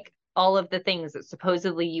like all of the things that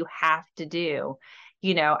supposedly you have to do,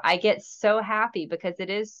 I get so happy, because it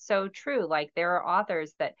is so true. Like there are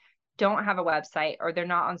authors that don't have a website, or they're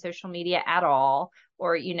not on social media at all,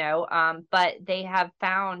 or but they have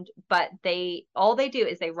found, but all they do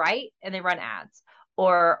is they write and they run ads,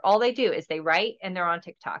 or all they do is they write and they're on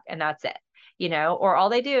TikTok, and that's it, or all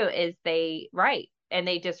they do is they write and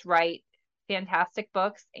they just write fantastic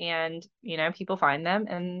books, and people find them,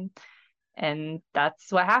 and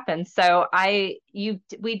that's what happens. So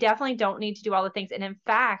we definitely don't need to do all the things. And in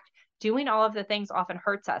fact, doing all of the things often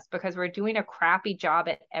hurts us, because we're doing a crappy job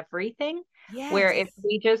at everything. Where if Yes.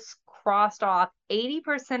 we just crossed off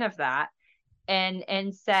 80% of that,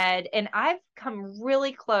 and said, and I've come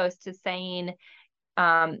really close to saying,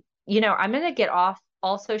 I'm going to get off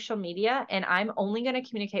all social media, and I'm only going to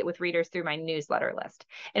communicate with readers through my newsletter list.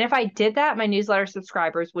 And if I did that, my newsletter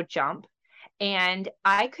subscribers would jump, and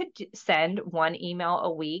I could send one email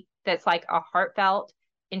a week that's like a heartfelt,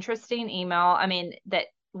 interesting email. I mean, that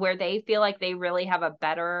where they feel like they really have a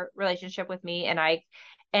better relationship with me. And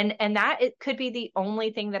that it could be the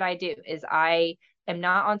only thing that I do, is I am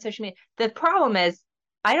not on social media. The problem is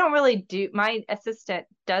I don't really do, my assistant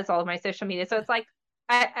does all of my social media. So it's like,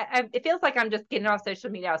 it feels like I'm just getting off social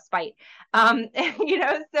media out of spite.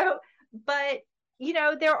 So, but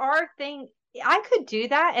there are things I could do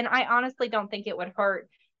that. And I honestly don't think it would hurt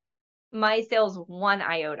my sales one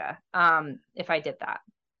iota, if I did that.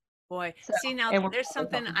 Boy, So, see now and we're there's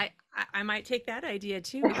something I might take that idea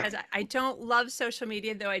too, because I don't love social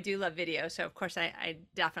media, though I do love video. So of course I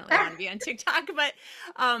definitely want to be on TikTok, but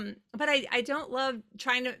I don't love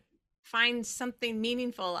trying to find something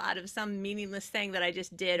meaningful out of some meaningless thing that I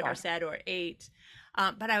just did or yeah, said or ate.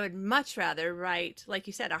 But I would much rather write, like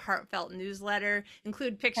you said, a heartfelt newsletter,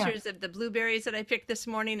 include yeah. pictures of the blueberries that I picked this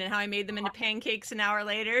morning and how I made them into pancakes an hour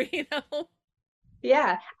later, you know?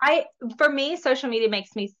 Yeah. For me, social media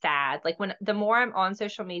makes me sad. Like the more I'm on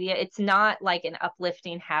social media, it's not like an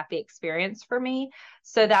uplifting, happy experience for me.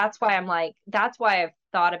 So that's why I've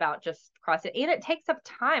thought about just cross it. And it takes up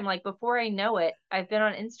time. Like before I know it, I've been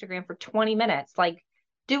on Instagram for 20 minutes. Like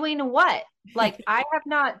doing what? Like I have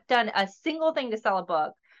not done a single thing to sell a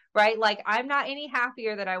book, right? Like I'm not any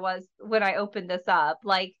happier than I was when I opened this up.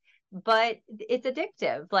 Like, but it's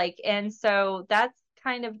addictive. Like, and so that's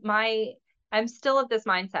kind of I'm still of this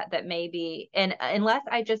mindset that maybe, and unless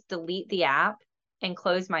I just delete the app and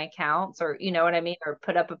close my accounts, or you know what I mean, or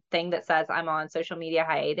put up a thing that says I'm on social media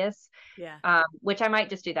hiatus, Yeah. which I might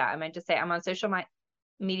just do that. I might just say I'm on social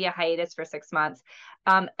media hiatus for 6 months.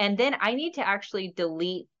 And then I need to actually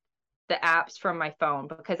delete the apps from my phone,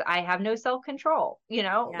 because I have no self-control.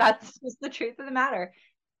 Yeah. That's just the truth of the matter.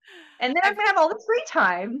 And then I'm I've gonna have all the free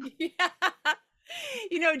time. Yeah.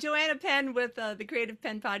 Joanna Penn with the Creative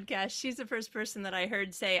Penn podcast, she's the first person that I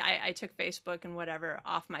heard say, I took Facebook and whatever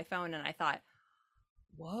off my phone. And I thought,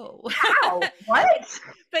 whoa. Wow, what?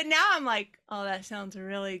 But now I'm like, oh, that sounds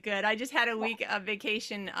really good. I just had a week of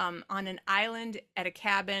vacation on an island at a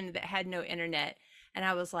cabin that had no internet. And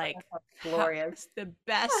I was like, that Glorious. was the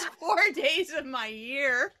best 4 days of my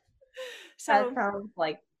year. That So sounds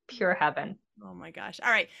like pure heaven. oh my gosh.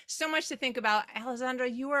 All right. So much to think about. Alessandra,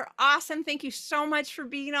 you are awesome. Thank you so much for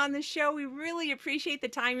being on the show. We really appreciate the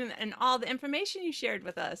time and all the information you shared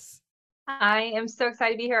with us. I am so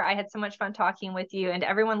excited to be here. I had so much fun talking with you, and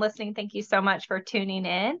everyone listening, thank you so much for tuning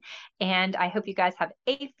in. And I hope you guys have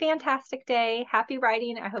a fantastic day. Happy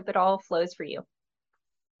writing. I hope it all flows for you.